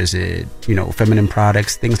paper? Is it, feminine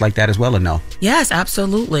products, things like that as well, or no? Yes,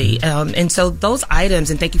 absolutely. And so those items,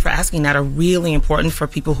 and thank you for asking that, are really important for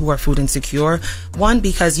people who are food insecure. One,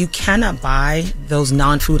 because you cannot buy those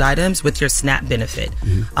non-food items with your SNAP benefit.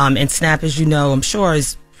 And SNAP, as you know, I'm sure,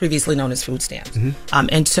 is previously known as food stamps.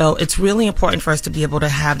 And so it's really important for us to be able to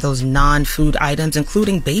have those non-food items,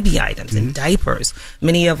 including baby items and diapers.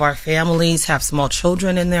 Many of our families have small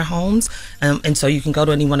children in their homes, and so you can go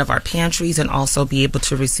to any one of our pantries and also be able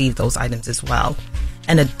to receive those items as well.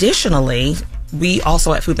 And additionally, we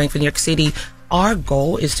also at Food Bank for New York City, our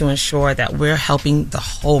goal is to ensure that we're helping the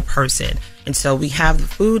whole person. And so we have the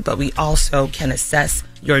food, but we also can assess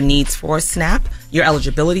your needs for SNAP, your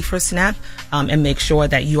eligibility for SNAP, and make sure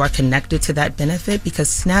that you are connected to that benefit, because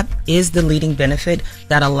SNAP is the leading benefit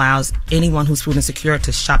that allows anyone who's food insecure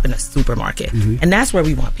to shop in a supermarket. And that's where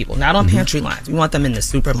we want people, not on pantry lines. We want them in the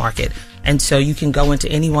supermarket. And so you can go into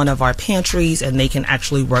any one of our pantries and they can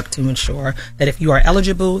actually work to ensure that if you are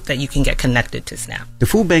eligible, that you can get connected to SNAP. The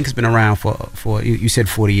food bank has been around for you said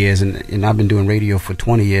 40 years, and I've been doing radio for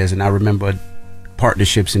 20 years, and I remember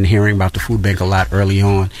partnerships and hearing about the food bank a lot early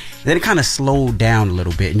on. And then it kind of slowed down a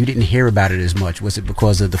little bit, and you didn't hear about it as much. Was it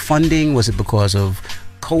because of the funding? Was it because of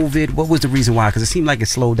COVID? What was the reason why? Because it seemed like it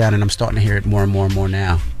slowed down, and I'm starting to hear it more and more and more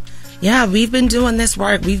now. Yeah, we've been doing this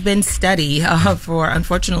work. We've been steady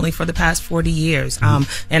unfortunately, for the past 40 years.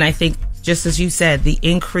 And I think, just as you said, the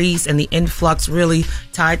increase and the influx really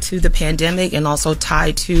tied to the pandemic and also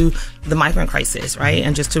tied to the migrant crisis, right?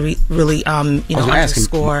 And just to really,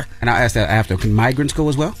 underscore. And I'll ask that after. Can migrants go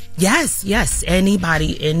as well? Yes.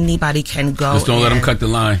 Anybody can go. Just don't let them cut the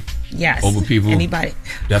line. Yes. Over people. Anybody.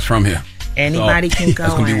 That's from here. Anybody can go.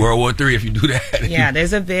 That's going to be World War III if you do that. Yeah,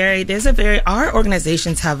 our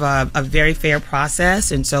organizations have a very fair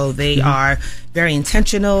process, and so they are very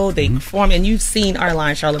intentional. They form, and you've seen our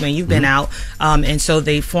line, Charlamagne, you've been out, and so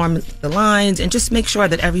they form the lines and just make sure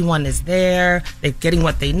that everyone is there, they're getting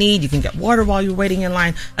what they need. You can get water while you're waiting in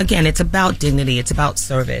line. Again, it's about dignity, it's about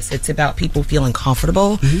service, it's about people feeling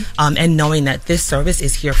comfortable, and knowing that this service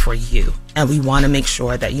is here for you. And we want to make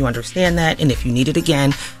sure that you understand that, and if you need it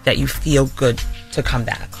again, that you feel good to come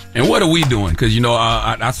back. And what are we doing? Because,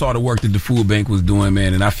 I saw the work that the food bank was doing,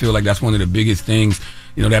 man, and I feel like that's one of the biggest things,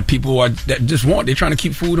 that people that just want. They're trying to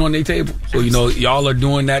keep food on their table. So, y'all are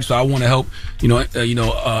doing that, so I want to help,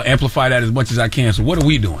 amplify that as much as I can. So what are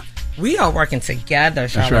we doing? We are working together,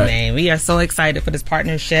 Charlamagne. Right. We are so excited for this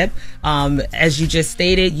partnership. As you just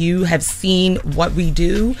stated, you have seen what we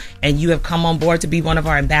do, and you have come on board to be one of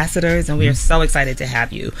our ambassadors, and we are so excited to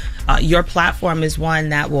have you. Your platform is one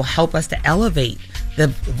that will help us to elevate the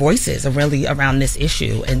voices are really around this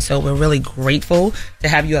issue, and so we're really grateful to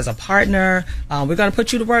have you as a partner. We're going to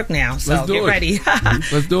put you to work now, so get ready.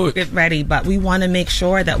 Let's do it. Get ready, but we want to make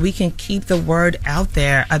sure that we can keep the word out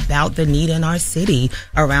there about the need in our city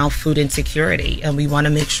around food insecurity, and we want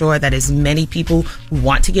to make sure that as many people who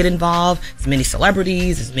want to get involved, as many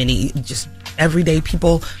celebrities, as many just everyday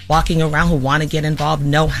people walking around who want to get involved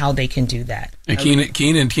know how they can do that. And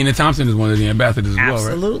Keenan Thompson is one of the ambassadors as well, right?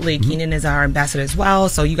 Absolutely. Keenan is our ambassador as well.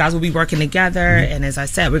 So you guys will be working together. And as I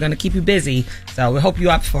said, we're going to keep you busy. So we hope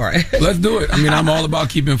you're up for it. Let's do it. I mean, I'm all about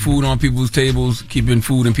keeping food on people's tables, keeping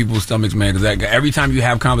food in people's stomachs, man. Because every time you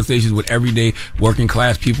have conversations with everyday working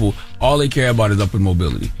class people, all they care about is upward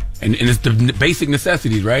mobility. And it's the basic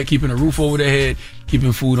necessities, right? Keeping a roof over their head,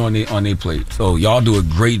 keeping food on their plate. So y'all do a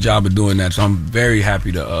great job of doing that. So I'm very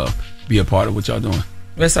happy to be a part of what y'all doing.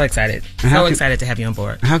 We're so excited. Excited to have you on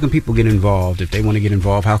board. How can people get involved? If they want to get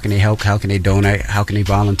involved, how can they help? How can they donate? How can they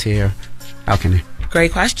volunteer? How can they?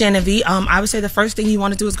 Great question, Avi. I would say the first thing you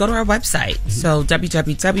want to do is go to our website. So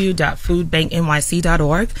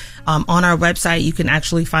www.foodbanknyc.org. On our website, you can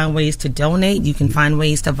actually find ways to donate. You can find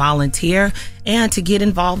ways to volunteer and to get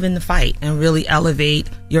involved in the fight and really elevate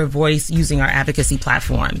your voice using our advocacy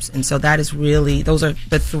platforms. And so that is really, those are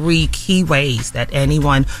the three key ways that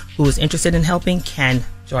anyone who is interested in helping can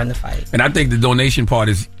join the fight. And I think the donation part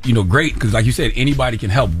is, great, because like you said, anybody can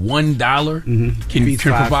help. $1 can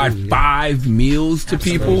provide 5 meals to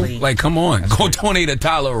people. Like, come on, go donate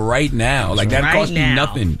 $1 right now. Like, that costs you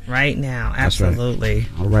nothing. Right now, absolutely.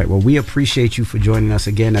 All right, well, we appreciate you for joining us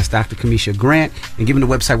again. That's Dr. Camesha Grant. And give them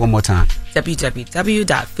the website one more time.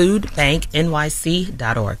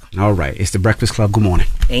 www.foodbanknyc.org. All right, it's The Breakfast Club. Good morning.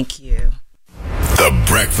 Thank you. The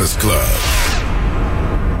Breakfast Club.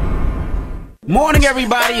 Morning,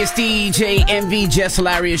 everybody. It's DJ MV, Jess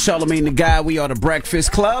Hilarious, Charlamagne the Guy. We are The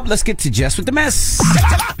Breakfast Club. Let's get to Jess with the mess.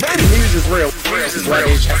 The news is real. What is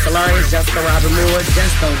Jess Hilarious, Jessica Robin Moore?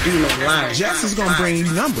 Jess don't do no lying. Jess is going to bring you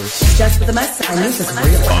numbers. Jess with the mess. Our news is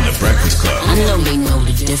real. On The Breakfast Club. I know they know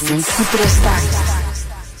the difference. Keep it a stack.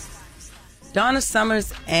 Donna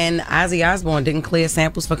Summers and Ozzy Osbourne didn't clear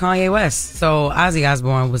samples for Kanye West. So Ozzy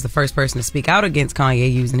Osbourne was the first person to speak out against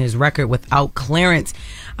Kanye using his record without clearance.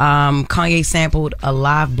 Kanye sampled a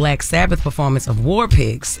live Black Sabbath performance of War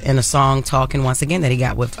Pigs in a song Talking Once Again that he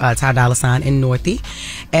got with Ty Dolla $ign and Northie.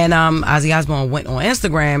 And Ozzy Osbourne went on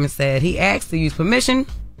Instagram and said he asked to use permission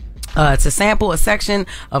to sample a section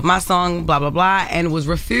of my song, blah, blah, blah, and was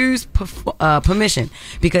refused permission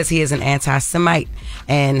because he is an anti-Semite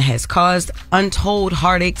and has caused untold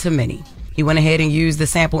heartache to many. He went ahead and used the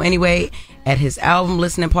sample anyway at his album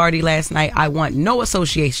listening party last night. I want no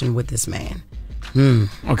association with this man.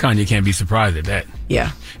 Well, Kanye can't be surprised at that.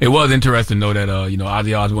 Yeah. It was interesting, though, that,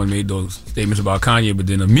 Ozzy Osbourne made those statements about Kanye, but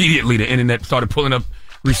then immediately the internet started pulling up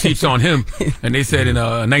receipts on him. And they said in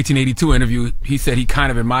a 1982 interview, he said he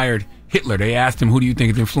kind of admired Hitler. They asked him, who do you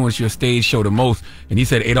think has influenced your stage show the most? And he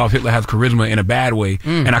said Adolf Hitler has charisma in a bad way,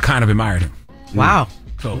 and I kind of admired him. Wow.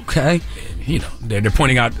 So, okay. They're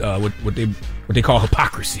pointing out what they call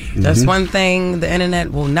hypocrisy. That's one thing the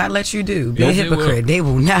internet will not let you do. Be a hypocrite. They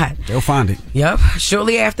will not. They'll find it. Yep.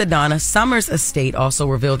 Shortly after Donna, Summer's estate also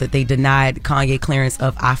revealed that they denied Kanye clearance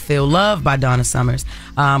of I Feel Love by Donna Summers,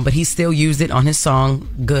 but he still used it on his song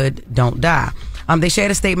Good Don't Die. They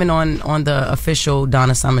shared a statement on the official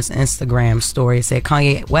Donna Summers Instagram story. It said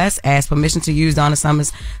Kanye West asked permission to use Donna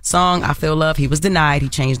Summers' song I Feel Love. He was denied. He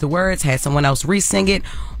changed the words, had someone else re-sing it,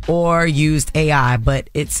 or used AI, but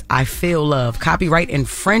it's I Feel Love. Copyright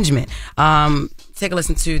infringement. Take a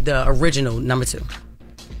listen to the original number 2.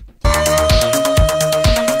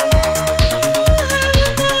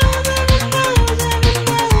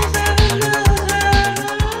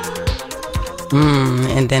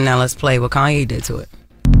 And then now let's play what Kanye did to it.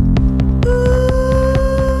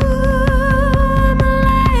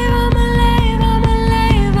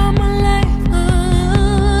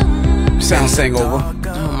 Sounds sang over.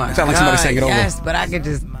 Oh my Sound like somebody sang it over. Yes, but I could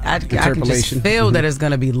just feel that it's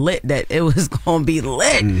gonna be lit. That it was gonna be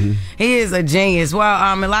lit. He is a genius.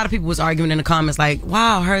 Well, a lot of people was arguing in the comments like,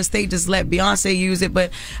 "Wow, her estate just let Beyonce use it,"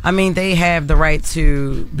 but I mean, they have the right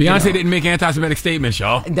to. Beyonce didn't make anti-Semitic statements,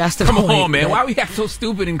 y'all. That's the Come point. on, man. Why we act so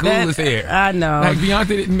stupid and clueless here? I know. Like Beyonce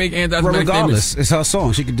didn't make anti-Semitic regardless, statements. it's her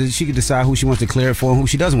song. She could decide who she wants to clear it for and who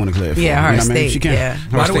she doesn't want to clear it for. Yeah, her you know estate. what I mean? She can. Yeah. Her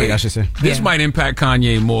By the estate, way, I should say. This might impact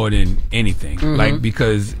Kanye more than anything. Like,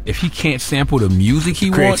 because if he can't sample the music he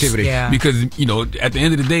Creativity. wants, because at the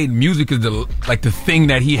end of the day, music is the thing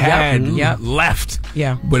that he had left.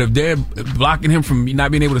 Yeah. But if they're blocking him from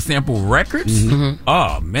not being able to sample records,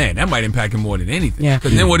 oh man, that might impact him more than anything. Yeah.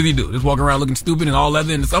 Because then what does he do? Just walk around looking stupid and all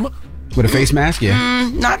leather in the summer? With a face mask, yeah.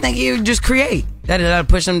 No, I think he would just create. That'll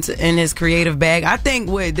push him in his creative bag. I think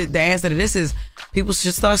the answer to this is people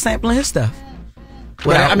should start sampling his stuff.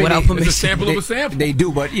 Without permission. It's a sample of a sample. They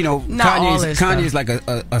do, but Kanye's like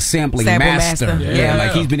a sampling Sample master. Yeah.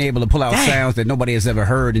 Like he's been able to pull out sounds that nobody has ever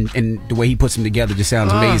heard, and the way he puts them together just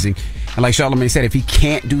sounds amazing. And like Charlamagne said, if he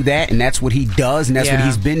can't do that, and that's what he does, and that's what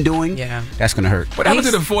he's been doing, that's gonna hurt. What happened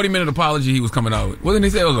to the 40-minute apology he was coming out with? Wasn't he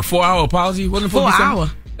say it was a 4-hour apology? Wasn't it 4 hour?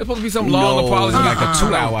 It's supposed to be some long apology. Like a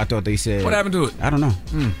 2 hour, I thought they said. What happened to it? I don't know.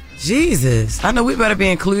 Jesus. I know we better be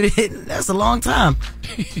included. That's a long time.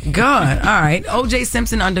 God. All right. O.J.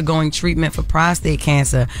 Simpson undergoing treatment for prostate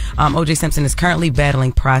cancer. O.J. Simpson is currently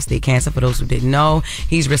battling prostate cancer. For those who didn't know,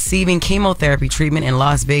 he's receiving chemotherapy treatment in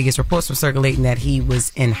Las Vegas. Reports were circulating that he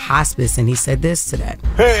was in hospice, and he said this to that.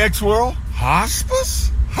 Hey, X-World.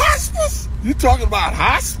 Hospice? Hospice? You talking about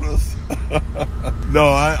hospice?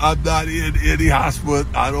 No, I'm not in any hospice.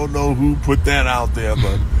 I don't know who put that out there,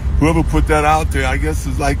 but whoever put that out there, I guess,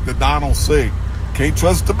 is like the Donald Singh. Can't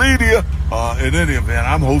trust the media. In any event,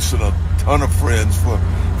 I'm hosting a ton of friends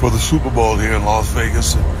for the Super Bowl here in Las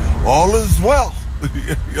Vegas. And all is well,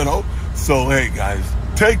 So, hey, guys,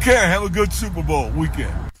 take care. Have a good Super Bowl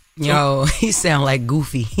weekend. Yo, he sound like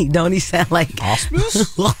Goofy. Don't he sound like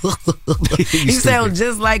hospice? He sound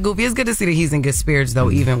just like Goofy. It's good to see that he's in good spirits,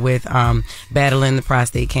 though, even with battling the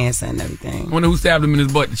prostate cancer and everything. I wonder who stabbed him in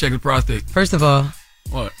his butt to check his prostate. First of all,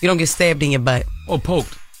 what? You don't get stabbed in your butt. Oh,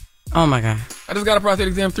 poked. Oh my God. I just got a prostate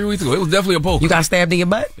exam 3 weeks ago. It was definitely a poke. You got stabbed in your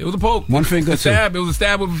butt? It was a poke. One finger, stab. It was a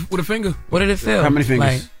stab with a finger. What did it feel? How many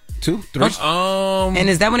fingers? Like, 2, 3? And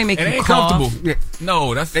is that when they make it you ain't cough? comfortable. Yeah.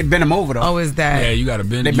 No, they bend them over though. Oh, is that? Yeah, you got to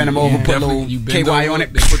bend. They bend them over, put a little KY on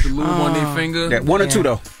it. They put the lube on their finger. Yeah, 1 or 2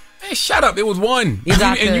 though. Hey, shut up! It was 1.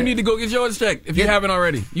 And you need to go get yours checked if you haven't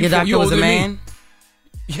already. Your doctor was a man?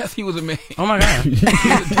 Yes, he was a man. Oh my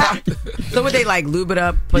God. So would they like lube it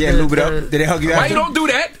up? Lube it up. Did they hug you Why after? you don't do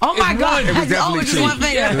that? Oh my God. It was definitely just 1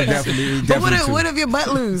 finger. It was definitely But what if your butt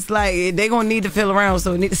loose? Like they gonna need to feel around,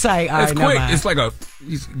 so it's like, all right, it's quick. It's like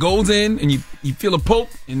it goes in and you feel a poke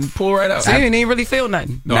and pull right out. So you didn't even really feel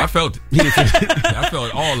nothing. No, I felt it. I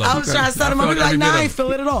felt all of it. I was trying to start him up. Like, nah, I ain't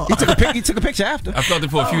feel it at all. He took a picture after. I felt it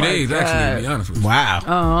for a few days, actually, to be honest with you.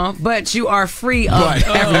 Wow. But you are free of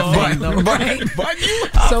everything, though, right?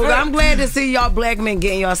 So I'm glad to see y'all black men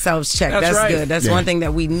getting yourselves checked. That's right. good. That's one thing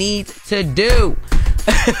that we need to do.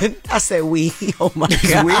 I said we. Oh my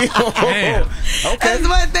God. We? Damn. Okay. That's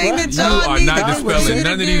one thing that y'all You are need not to dispelling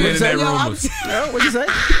none of these internet rumors. What'd you say?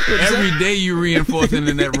 Every day you reinforce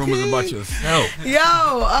internet rumors about yourself.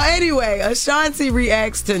 Yo, anyway, Ashanti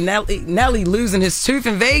reacts to Nelly losing his tooth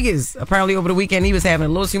in Vegas. Apparently over the weekend he was having a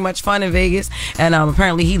little too much fun in Vegas, and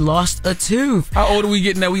apparently he lost a tooth. How old are we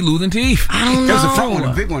getting that we losing teeth? I don't know. That was a fun one,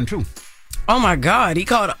 a big one too. Oh my God, he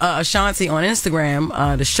called Ashanti on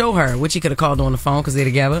Instagram to show her, which he could have called on the phone because they're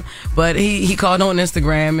together, but he called on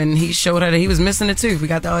Instagram and he showed her that he was missing a tooth. We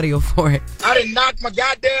got the audio for it. I done knocked my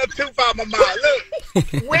goddamn tooth out my mouth.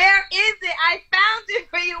 Look. Where is it? I found it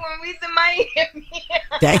for you when we was in Miami.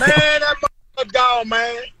 Man, that motherfucker gone,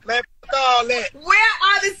 man. Man, fuck all that. Where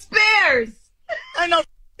are the spares? Ain't no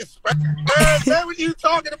spares. What are you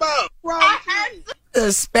talking about?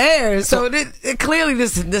 The spares. So clearly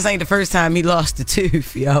this ain't the first time he lost a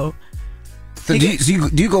tooth, yo. So do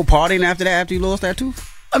you go partying after that, after you lost that tooth?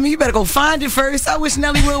 I mean, you better go find it first. I wish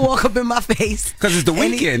Nelly would walk up in my face. Because it's the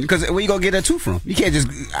weekend. Because where you gonna get a tooth from? You can't just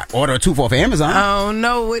order a tooth off of Amazon. I don't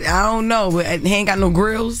know. He ain't got no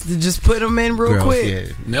grills to just put them in real quick. Yeah.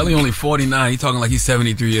 Nelly only 49. He talking like he's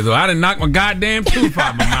 73 years old. I done knocked my goddamn tooth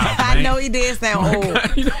out my mouth, man. I know he did sound old.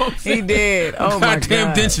 God, you know what I'm saying? He did. Oh my God.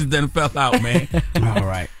 Goddamn dentures done fell out, man. All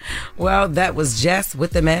right. Well, that was Jess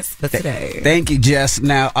with the mess for today. Thank you, Jess.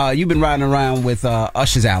 Now, you've been riding around with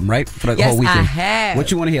Usher's album, right? For the whole weekend. I have. What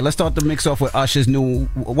you want to hear? Let's start the mix off with Usher's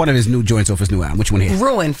one of his new joints off his new album. What you want to hear?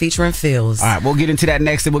 Ruin featuring Fields. All right, we'll get into that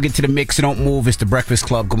next, and we'll get to the mix. So don't move. It's the Breakfast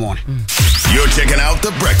Club. Good morning. You're checking out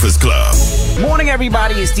the Breakfast Club. Morning,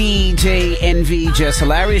 everybody. It's DJ NV, Jess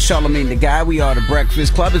Hilarious, Charlamagne the Guy. We are the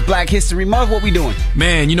Breakfast Club. It's Black History Month. What we doing?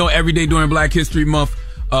 Man, you know, every day during Black History Month,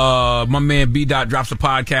 my man B. Dot drops a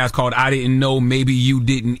podcast called I Didn't Know, Maybe You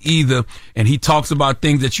Didn't Either. And he talks about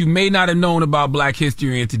things that you may not have known about Black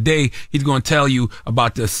history. And today he's going to tell you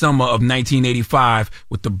about the summer of 1985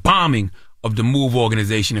 with the bombing of the MOVE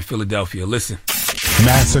organization in Philadelphia. Listen.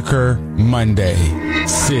 Massacre Monday.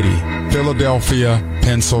 City, Philadelphia,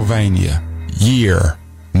 Pennsylvania. Year,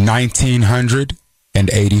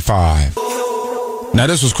 1985. Now,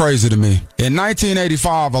 this was crazy to me. In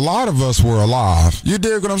 1985, a lot of us were alive. You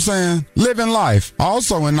dig what I'm saying? Living life.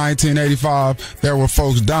 Also in 1985, there were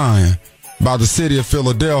folks dying by the city of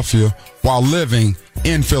Philadelphia while living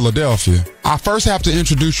in Philadelphia. I first have to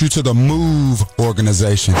introduce you to the MOVE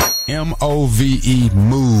organization. M-O-V-E,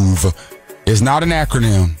 MOVE. It's not an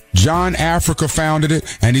acronym. John Africa founded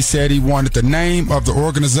it, and he said he wanted the name of the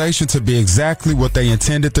organization to be exactly what they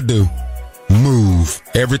intended to do. Move.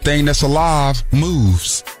 Everything that's alive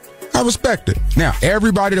moves. I respect it. Now,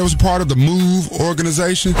 everybody that was part of the MOVE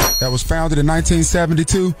organization that was founded in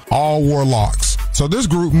 1972, all wore locks. So this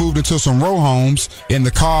group moved into some row homes in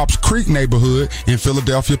the Cobbs Creek neighborhood in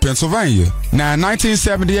Philadelphia, Pennsylvania. Now, in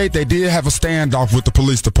 1978, they did have a standoff with the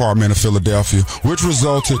police department of Philadelphia, which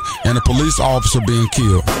resulted in a police officer being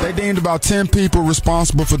killed. They deemed about 10 people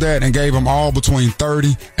responsible for that and gave them all between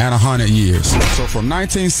 30 and 100 years. So from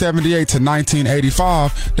 1978 to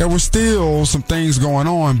 1985, there were still some things going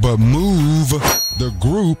on, but MOVE, the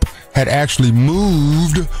group, had actually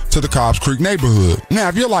moved to the Cobbs Creek neighborhood. Now,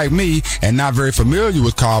 if you're like me and not very familiar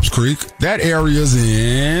with Cobbs Creek, that area's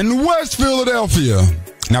in West Philadelphia.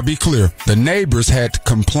 Now, be clear, the neighbors had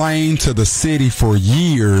complained to the city for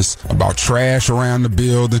years about trash around the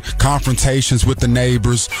building, confrontations with the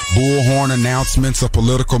neighbors, bullhorn announcements of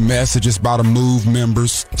political messages by the MOVE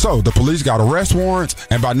members. So the police got arrest warrants,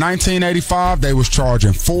 and by 1985, they was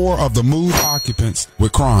charging 4 of the MOVE occupants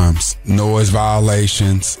with crimes: noise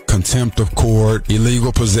violations, contempt of court,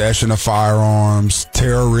 illegal possession of firearms,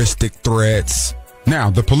 terroristic threats.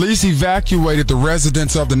 Now, the police evacuated the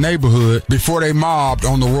residents of the neighborhood before they mobbed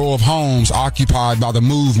on the row of homes occupied by the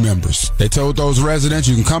MOVE members. They told those residents,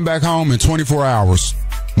 you can come back home in 24 hours.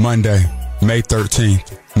 Monday, May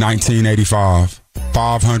 13th, 1985.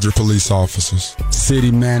 500 police officers.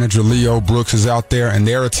 City manager Leo Brooks is out there, and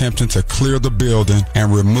they're attempting to clear the building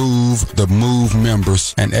and remove the MOVE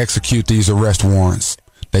members and execute these arrest warrants.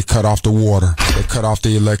 They cut off the water. They cut off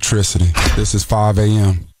the electricity. This is 5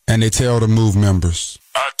 a.m. And they tell the MOVE members,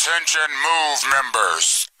 attention MOVE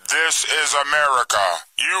members, this is America.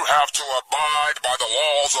 You have to abide by the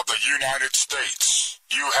laws of the United States.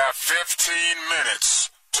 You have 15 minutes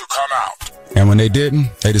to come out. And when they didn't,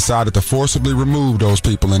 they decided to forcibly remove those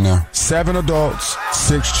people in there. 7 adults,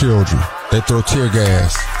 6 children. They throw tear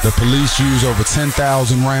gas. The police use over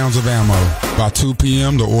 10,000 rounds of ammo. By 2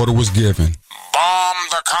 p.m., the order was given. Bomb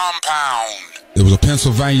the compound. It was a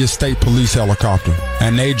Pennsylvania State Police helicopter,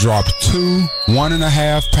 and they dropped 2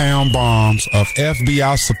 1.5-pound bombs of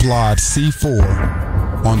FBI-supplied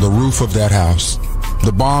C4 on the roof of that house.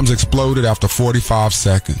 The bombs exploded after 45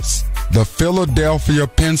 seconds. The Philadelphia,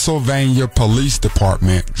 Pennsylvania Police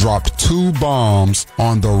Department dropped 2 bombs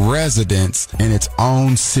on the residents in its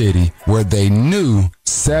own city where they knew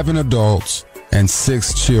 7 adults and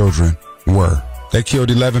 6 children were. They killed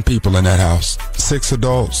 11 people in that house. 6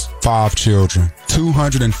 adults, 5 children.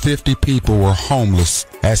 250 people were homeless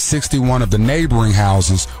as 61 of the neighboring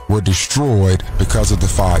houses were destroyed because of the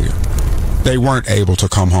fire. They weren't able to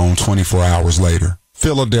come home 24 hours later.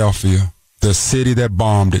 Philadelphia, the city that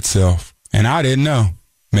bombed itself. And I didn't know.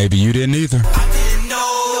 Maybe you didn't either.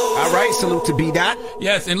 All right, salute to B-Dot.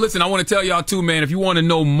 Yes, and listen, I want to tell y'all too, man, if you want to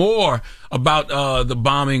know more about the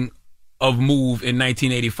bombing of Move in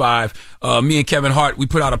 1985, me and Kevin Hart, we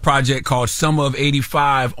put out a project called Summer of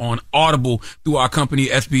 85 on Audible through our company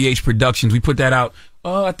SBH Productions. We put that out,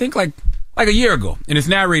 I think like a year ago, and it's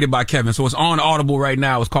narrated by Kevin, so it's on Audible right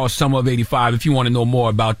now. It's called Summer of 85 if you want to know more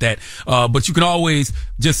about that. But you can always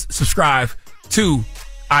just subscribe to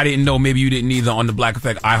I Didn't Know, Maybe You Didn't Either on the Black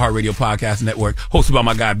Effect iHeartRadio Podcast Network, hosted by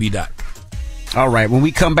my guy B-Dot. All right, when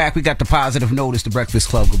we come back, we got the positive notice, the Breakfast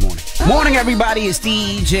Club. Good morning. Morning, everybody. It's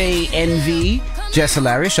DJ NV, Jess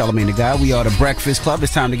Hilarious, Charlamagne the Guy. We are the Breakfast Club.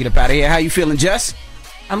 It's time to get up out of here. How you feeling, Jess?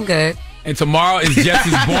 I'm good. And tomorrow is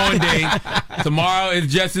Jess's born day. Tomorrow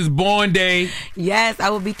is Jess's born day. Yes,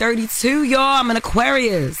 I will be 32, y'all. I'm an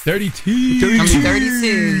Aquarius. 32. I'm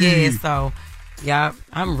 32, yeah. So, yeah,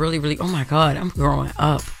 I'm really, oh my God, I'm growing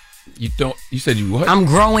up. You said you what? I'm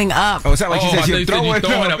growing up. Oh, it's not like she said you're throwing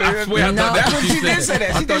up. I swear I thought that's what she did say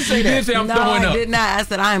that. She did say that. You did say I'm throwing up. I did not. I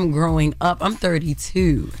said I am growing up. I'm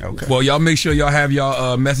 32. Okay. Well, y'all make sure y'all have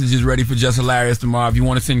y'all messages ready for Just Hilarious tomorrow. If you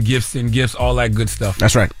want to send gifts, all that good stuff.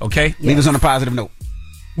 That's right. Okay? Yes. Leave us on a positive note.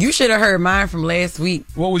 You should have heard mine from last week.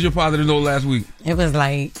 What was your positive note last week? It was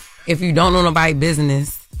like, if you don't know nobody's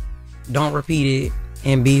business, don't repeat it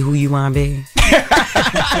and be who you want to be.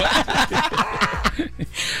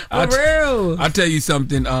 For real. I'll tell you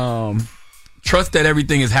something. Trust that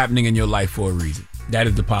everything is happening in your life for a reason. That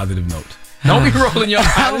is the positive note. Don't be rolling your eyes.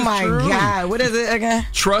 Oh my God. What is it again?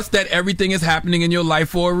 Trust that everything is happening in your life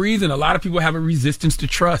for a reason. A lot of people have a resistance to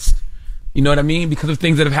trust. You know what I mean? Because of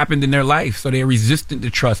things that have happened in their life. So they're resistant to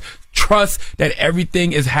trust. Trust that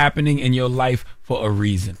everything is happening in your life for a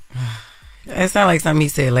reason. It sounded like something he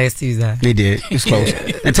said last Tuesday. They did. It's close.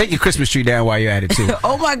 And take your Christmas tree down while you're at it, too.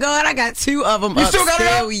 Oh, my God. I got 2 of them. You still got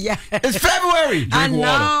it? Yeah. It's February. I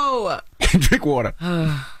know. Drink water.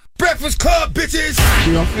 Breakfast Club, bitches!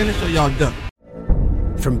 Y'all finished or y'all done?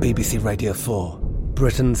 From BBC Radio 4,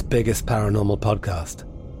 Britain's biggest paranormal podcast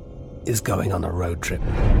is going on a road trip.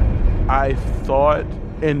 I thought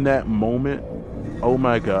in that moment, oh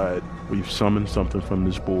my God, we've summoned something from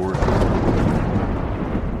this board.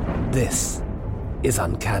 This is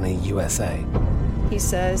Uncanny USA. He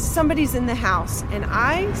says, somebody's in the house, and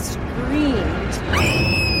I screamed.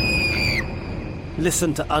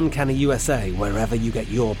 Listen to Uncanny USA wherever you get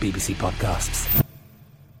your BBC podcasts,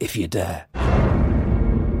 if you dare.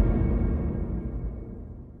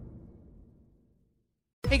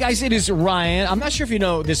 Hey guys, it is Ryan. I'm not sure if you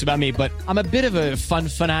know this about me, but I'm a bit of a fun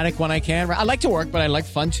fanatic when I can. I like to work, but I like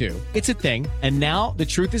fun too. It's a thing. And now the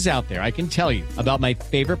truth is out there. I can tell you about my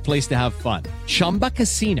favorite place to have fun. Chumba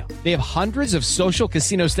Casino. They have hundreds of social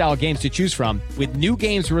casino style games to choose from with new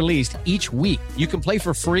games released each week. You can play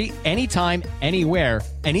for free anytime, anywhere.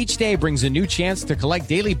 And each day brings a new chance to collect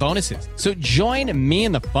daily bonuses. So join me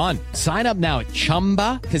in the fun. Sign up now at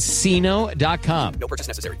ChumbaCasino.com. No purchase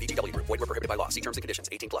necessary. VGW Group. Void where prohibited by law. See terms and conditions.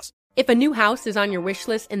 18+. If a new house is on your wish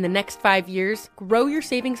list in the next 5 years, grow your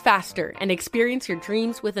savings faster and experience your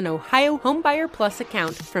dreams with an Ohio Homebuyer Plus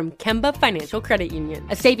account from Kemba Financial Credit Union.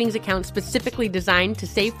 A savings account specifically designed to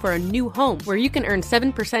save for a new home where you can earn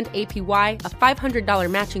 7% APY, a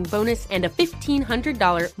 $500 matching bonus, and a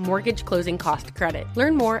 $1,500 mortgage closing cost credit.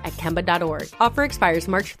 Learn more at Kemba.org. Offer expires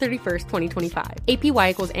March 31st, 2025. APY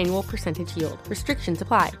equals annual percentage yield. Restrictions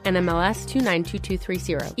apply. NMLS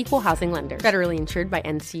 292230. Equal housing lender. Federally insured by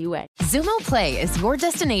NCUA. Xumo Play is your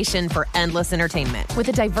destination for endless entertainment. With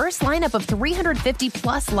a diverse lineup of 350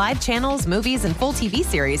 plus live channels, movies, and full TV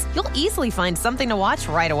series, you'll easily find something to watch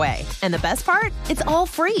right away. And the best part? It's all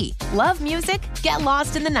free. Love music? Get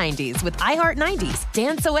lost in the 90s with iHeart 90s.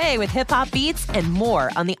 Dance away with hip-hop beats and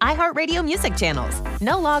more on the iHeartRadio music channels.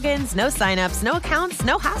 No logins, no signups, no accounts,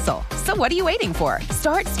 no hassle. So what are you waiting for?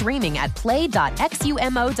 Start streaming at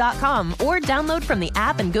play.xumo.com or download from the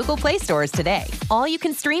app and Google Play stores today. All you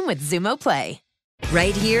can stream with Xumo Play.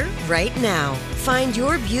 Right here, right now. Find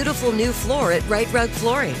your beautiful new floor at Right Rug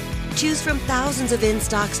Flooring. Choose from thousands of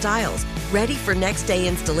in-stock styles, ready for next day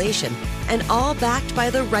installation, and all backed by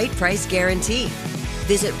the right price guarantee.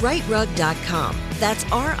 Visit rightrug.com. That's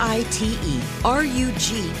RITERUG.com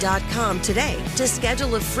today to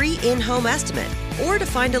schedule a free in-home estimate or to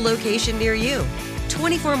find a location near you.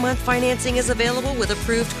 24-month financing is available with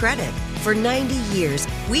approved credit. For 90 years,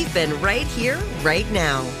 we've been right here, right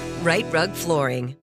now. Right Rug Flooring.